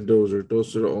 and Dozier.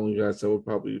 Those are the only guys that would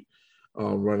probably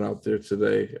run out there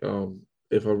today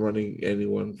if I'm running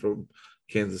anyone from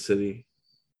Kansas City.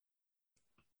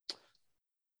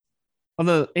 On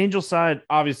the Angel side,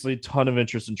 obviously, ton of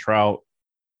interest in Trout,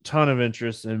 ton of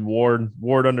interest in Ward.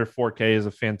 Ward under 4K is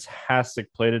a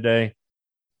fantastic play today.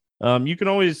 You can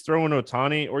always throw in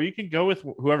Ohtani, or you can go with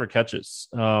whoever catches,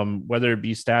 whether it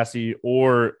be Stassi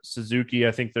or Suzuki.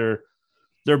 I think they're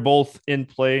both in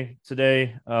play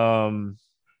today. One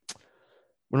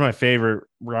of my favorite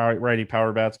righty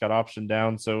power bats got optioned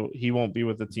down, so he won't be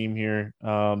with the team here.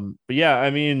 But yeah,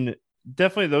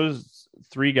 definitely those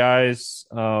three guys.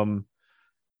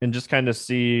 And just kind of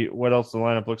see what else the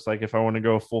lineup looks like if I want to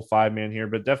go a full 5-man here,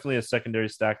 but definitely a secondary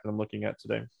stack that I'm looking at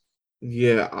today.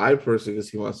 Yeah, I personally can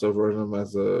see myself running them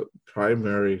as a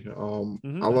primary.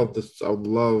 I love this. I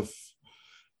love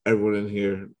everyone in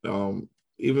here.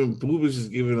 Even Boobish is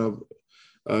giving up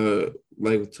to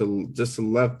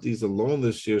lefties alone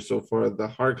this year so far. The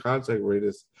hard contact rate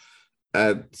is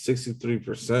at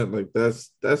 63%. Like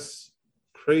that's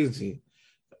crazy.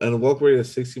 And the walk rate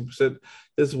is 16%.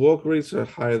 His walk rates are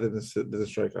higher than the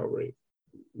strikeout rate.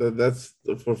 That's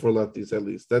for lefties at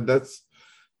least. That's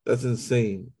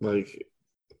insane. Like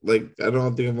I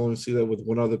don't think I've only seen that with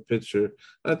one other pitcher.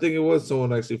 I think it was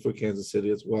someone actually for Kansas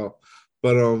City as well.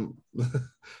 But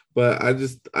but I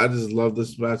just love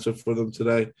this matchup for them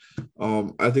today.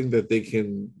 I think that they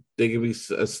can be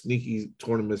a sneaky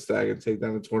tournament stack and take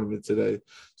down the tournament today.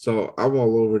 So I'm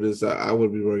all over this. I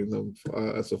would be running them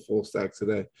as a full stack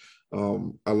today.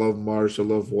 I love Marsh. I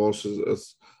love Walsh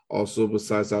as also,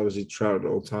 besides obviously Trout and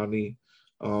Ohtani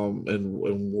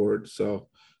and Ward. So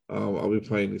I'll be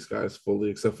playing these guys fully,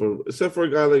 except for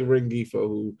a guy like Rengifo,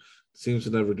 who seems to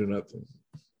never do nothing.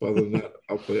 But other than that,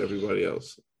 I'll play everybody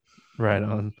else. Right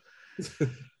on.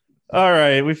 All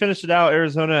right, we finished it out.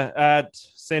 Arizona at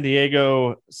San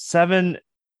Diego, 7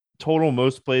 total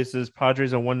most places.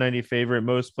 Padres a 190 favorite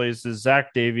most places.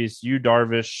 Zach Davies, Yu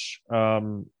Darvish.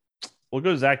 We'll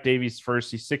go Zach Davies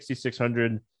first. He's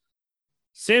 6,600.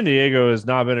 San Diego has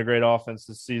not been a great offense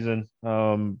this season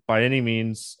by any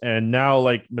means. And now,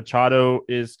 like, Machado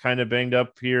is kind of banged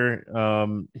up here.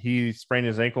 He sprained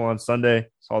his ankle on Sunday.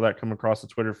 Saw that come across the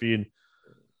Twitter feed.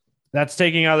 That's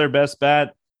taking out their best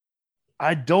bat.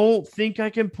 I don't think I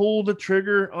can pull the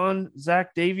trigger on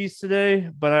Zach Davies today,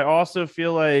 but I also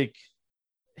feel like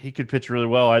he could pitch really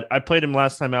well. I played him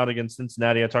last time out against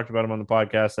Cincinnati. I talked about him on the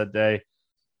podcast that day.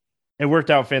 It worked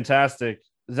out fantastic.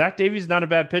 Zach Davies is not a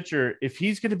bad pitcher. If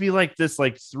he's going to be like this,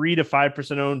 like 3 to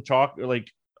 5% owned chalk or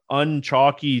like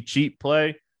unchalky cheap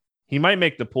play, he might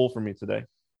make the pull for me today.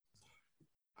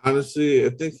 Honestly, I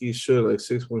think he should. Like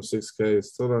 6.6K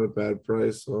is still not a bad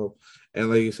price. So, and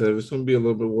like you said, if it's going to be a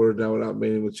little bit watered down without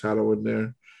Manny Machado in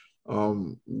there,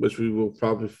 which we will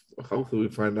probably, hopefully, we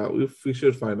find out. We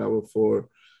should find out before.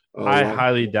 I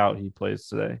highly doubt he plays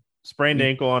today. Sprained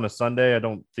ankle on a Sunday. I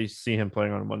don't see him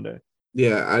playing on a Monday.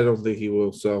 Yeah, I don't think he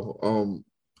will. So,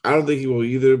 I don't think he will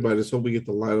either. But I just hope we get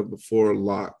the lineup before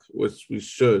lock, which we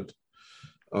should.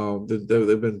 They've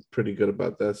been pretty good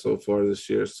about that so far this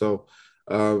year. So,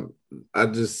 Um,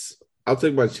 I'll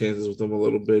take my chances with him a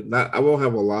little bit. Not I won't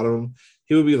have a lot of them.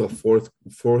 He would be the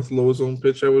fourth lowest owned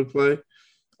pitcher I would play.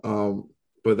 Um,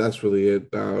 but that's really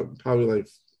it. Probably like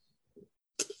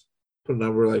put a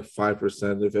number like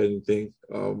 5% if anything,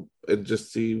 and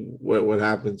just see what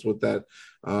happens with that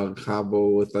combo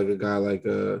with like a guy like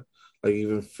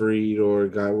even Freed or a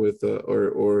guy with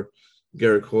or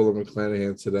Garrett Cole or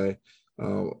McClanahan today.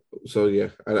 So yeah,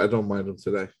 I don't mind him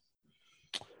today.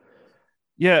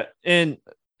 Yeah, and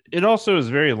it also is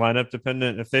very lineup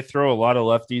dependent. If they throw a lot of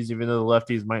lefties, even though the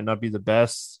lefties might not be the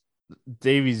best,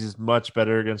 Davies is much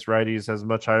better against righties, has a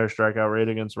much higher strikeout rate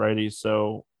against righties.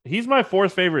 So he's my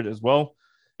fourth favorite as well.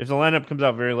 If the lineup comes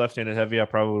out very left-handed heavy, I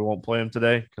probably won't play him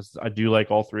today because I do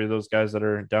like all three of those guys that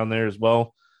are down there as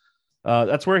well.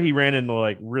 That's where he ran into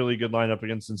like really good lineup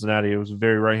against Cincinnati. It was a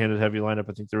very right-handed heavy lineup.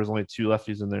 I think there was only two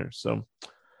lefties in there. So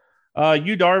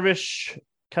you Darvish,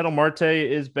 Kettle Marte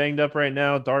is banged up right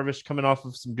now. Darvish coming off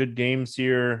of some good games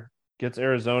here, gets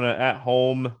Arizona at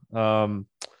home.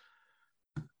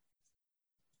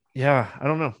 Yeah, I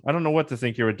don't know. I don't know what to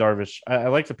think here with Darvish. I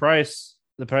like the price.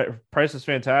 The price is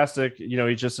fantastic. You know,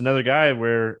 he's just another guy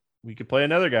where we could play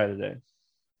another guy today.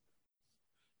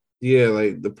 Yeah,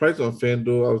 like the price on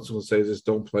FanDuel, I was gonna say just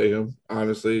don't play him.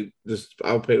 Honestly, just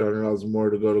I'll pay $100 more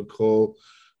to go to Cole,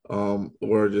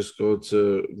 or just go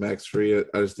to Max Free. I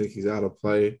just think he's out of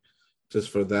play just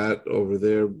for that over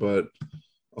there. But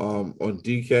on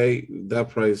DK, that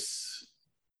price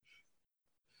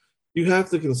you have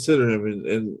to consider him,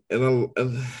 and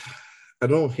I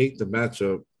don't hate the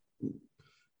matchup,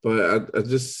 but I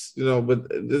just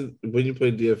when you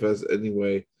play DFS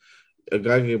anyway, a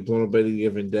guy can get blown up any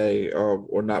given day,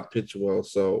 or not pitch well.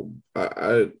 So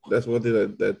I that's one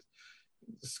thing that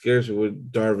scares me with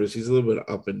Darvish. He's a little bit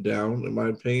up and down, in my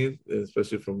opinion,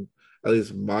 especially from at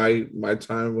least my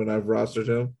time when I've rostered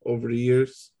him over the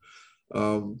years.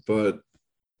 But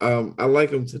I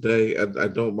like him today. I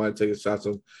don't mind taking shots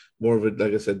on more of it.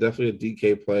 Like I said, definitely a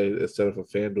DK play instead of a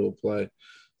FanDuel play.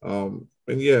 And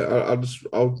yeah,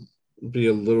 I'll be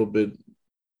a little bit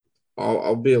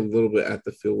I'll be a little bit at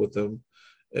the field with them,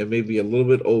 and maybe a little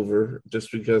bit over,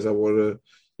 just because I want to,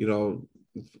 you know,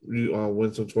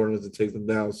 win some tournaments and take them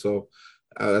down. So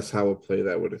that's how I play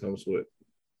that when it comes to it.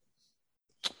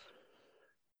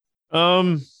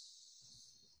 Um,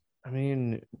 I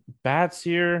mean, bats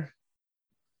here.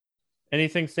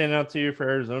 Anything stand out to you for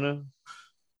Arizona?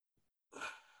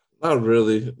 Not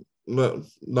really. No,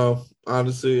 no.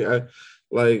 Honestly, I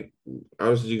like.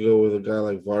 Obviously, you go with a guy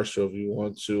like Varsho if you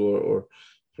want to, or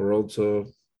Peralta.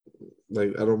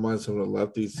 Like, I don't mind some of the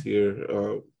lefties here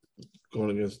going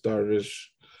against Darvish,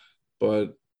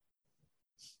 but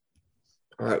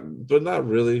but not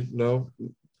really. No,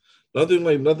 nothing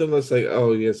that's like,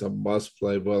 oh yes, a must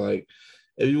play. But like,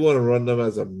 if you want to run them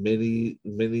as a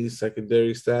mini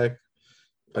secondary stack,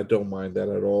 I don't mind that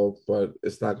at all. But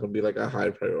it's not going to be like a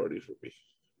high priority for me.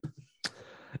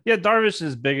 Yeah,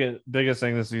 Darvish's biggest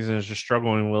thing this season is just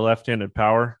struggling with left-handed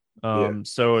power. Yeah.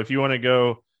 So if you want to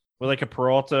go with like a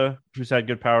Peralta who's had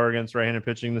good power against right-handed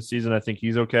pitching this season, I think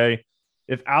he's okay.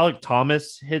 If Alec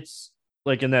Thomas hits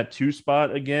like in that two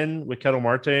spot again with Kettle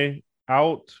Marte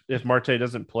out, if Marte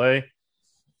doesn't play,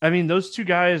 I mean those two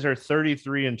guys are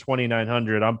 33 and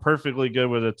 2,900. I'm perfectly good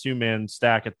with a two-man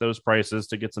stack at those prices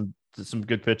to get some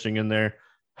good pitching in there,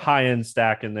 high-end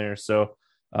stack in there. So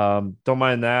don't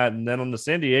mind that. And then on the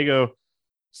San Diego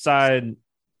side,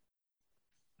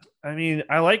 I mean,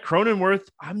 I like Cronenworth.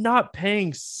 I'm not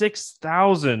paying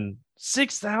 6,000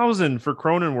 for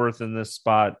Cronenworth in this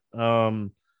spot. I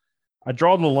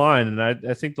draw the line, and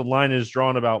I think the line is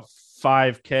drawn about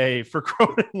 5K for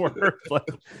Cronenworth.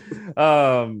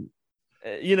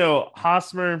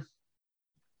 Hosmer,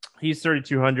 he's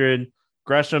 3,200.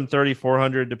 Gresham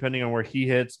 3,400, depending on where he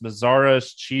hits. Mazzara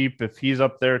is cheap if he's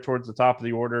up there towards the top of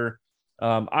the order.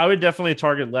 I would definitely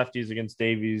target lefties against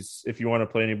Davies if you want to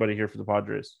play anybody here for the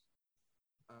Padres.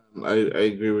 I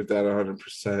agree with that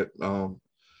 100%.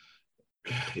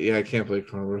 Yeah, I can't play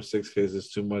Cronenworth. 6K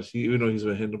is too much. Even though he's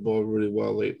been hitting the ball really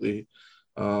well lately.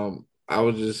 I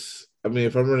mean,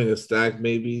 if I'm running a stack,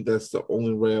 maybe that's the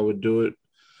only way I would do it.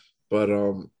 But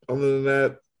other than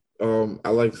that, I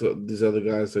like these other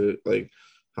guys that like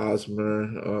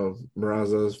Hosmer,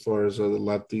 Maraza as far as the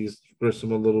lefties,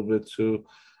 Grissom a little bit too.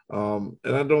 And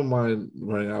I don't mind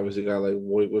running obviously a guy like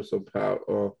Voigt with some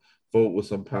power, Vote with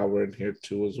some power in here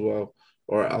too as well,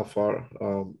 or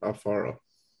Alfaro.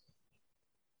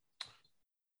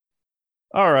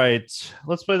 All right,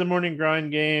 let's play the morning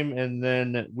grind game, and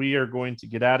then we are going to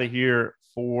get out of here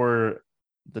for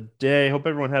the day. Hope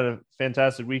everyone had a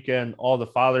fantastic weekend. All the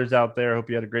fathers out there, hope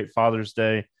you had a great Father's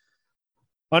Day.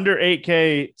 Under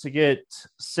 8K to get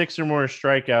 6 or more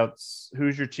strikeouts.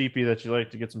 Who's your cheapie that you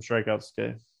like to get some strikeouts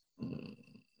today?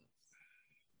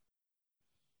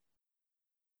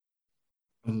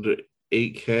 Under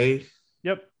 8K.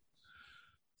 Yep.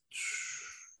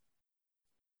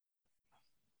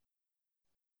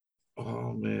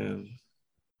 Oh man,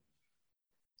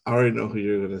 I already know who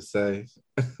you're gonna say.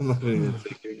 I'm not gonna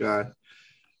take your guy.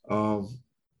 Um,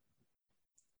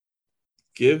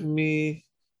 give me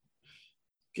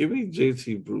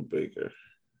JT Brubaker.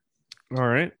 All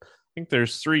right. I think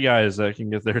there's 3 guys that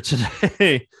can get there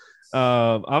today.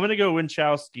 I'm gonna go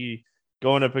Winchowski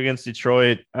going up against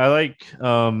Detroit. I like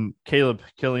Caleb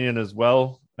Killian as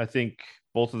well. I think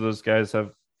both of those guys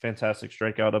have fantastic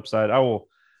strikeout upside.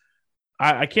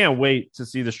 I can't wait to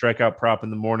see the strikeout prop in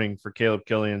the morning for Caleb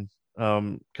Killian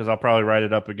because I'll probably write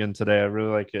it up again today. I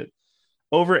really like it.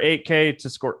 Over 8K to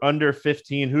score under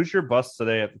 15. Who's your bust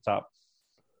today at the top?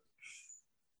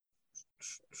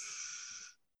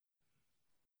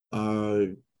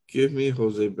 Give me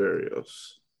Jose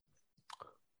Barrios.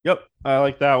 Yep, I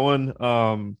like that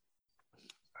one.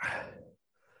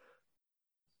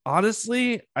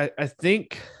 Honestly, I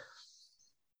think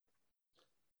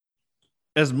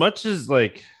as much as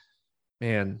like,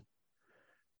 man,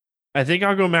 I think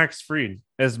I'll go Max Fried.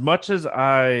 As much as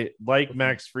I like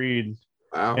Max Fried,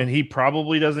 Wow. and he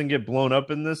probably doesn't get blown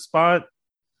up in this spot,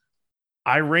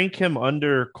 I rank him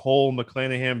under Cole,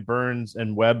 McClanahan, Burns,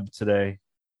 and Webb today.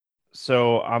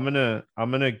 So I'm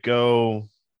gonna go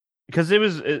because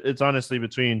it's honestly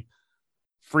between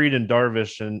Fried and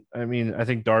Darvish, and I mean I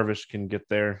think Darvish can get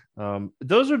there.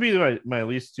 Those would be my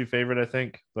least 2 favorite, I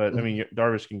think, but I mean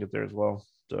Darvish can get there as well.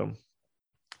 So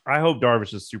I hope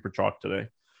Darvish is super chalk today.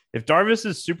 If Darvish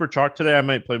is super chalk today, I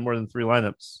might play more than 3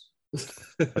 lineups.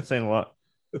 That's saying a lot.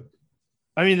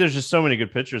 I mean, there's just so many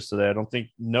good pitchers today. I don't think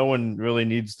no one really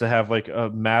needs to have like a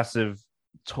massive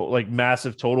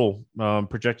total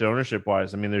projected ownership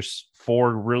wise. I mean, there's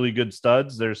 4 really good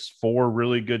studs. There's 4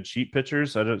 really good cheap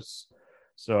pitchers.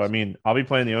 So I mean, I'll be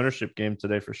playing the ownership game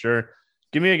today for sure.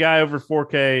 Give me a guy over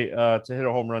 4K to hit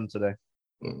a home run today.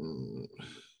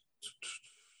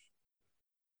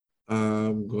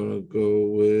 I'm gonna go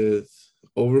with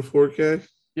over 4K.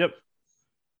 Yep.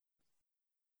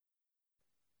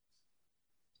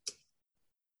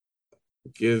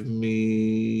 Give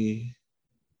me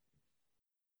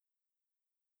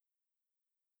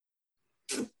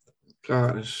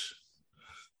gosh.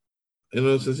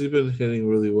 Since he's been hitting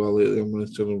really well lately, I'm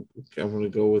gonna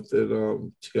go with it.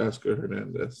 Teoscar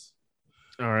Hernandez.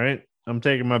 All right. I'm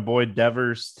taking my boy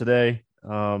Devers today.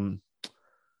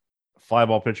 Fly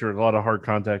ball pitcher with a lot of hard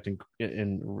contact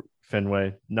in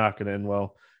Fenway. Not going to end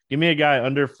well. Give me a guy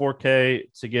under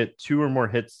 4K to get 2 or more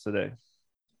hits today.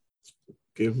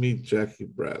 Give me Jackie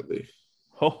Bradley.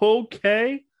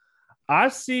 Okay. I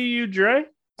see you, Dre.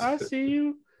 I see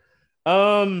you.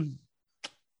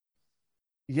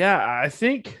 Yeah, I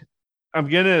think I'm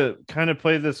going to kind of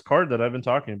play this card that I've been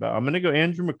talking about. I'm going to go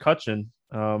Andrew McCutchen.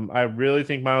 I really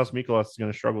think Miles Mikolas is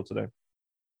going to struggle today.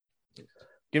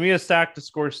 Give me a stack to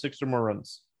score 6 or more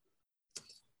runs.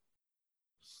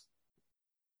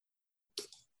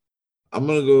 I'm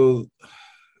going to go.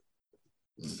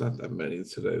 It's not that many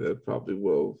today. That probably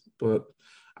will. But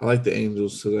I like the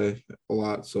Angels today a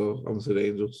lot. So I'm going to say the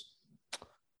Angels.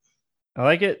 I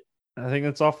like it. I think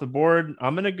that's off the board.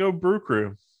 I'm going to go Brew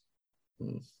Crew.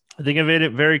 I think I made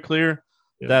it very clear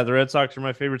that the Red Sox are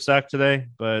my favorite stack today,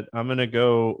 but I'm going to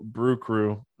go Brew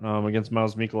Crew against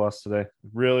Miles Mikolas today.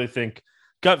 Really think,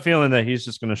 gut feeling that he's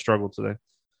just going to struggle today.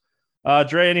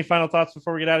 Dre, any final thoughts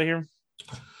before we get out of here?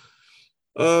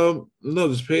 No,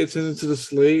 just pay attention to the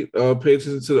slate. Pay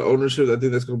attention to the ownership. I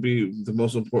think that's going to be the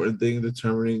most important thing in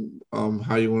determining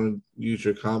how you want to use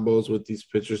your combos with these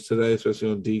pitchers today,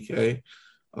 especially on DK.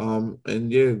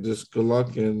 And yeah, just good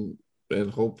luck and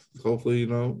hopefully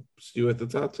see you at the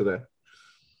top today.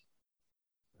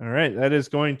 All right, that is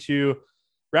going to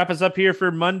wrap us up here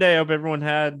for Monday. I hope everyone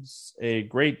has a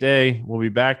great day. We'll be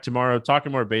back tomorrow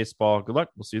talking more baseball. Good luck.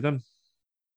 We'll see you then.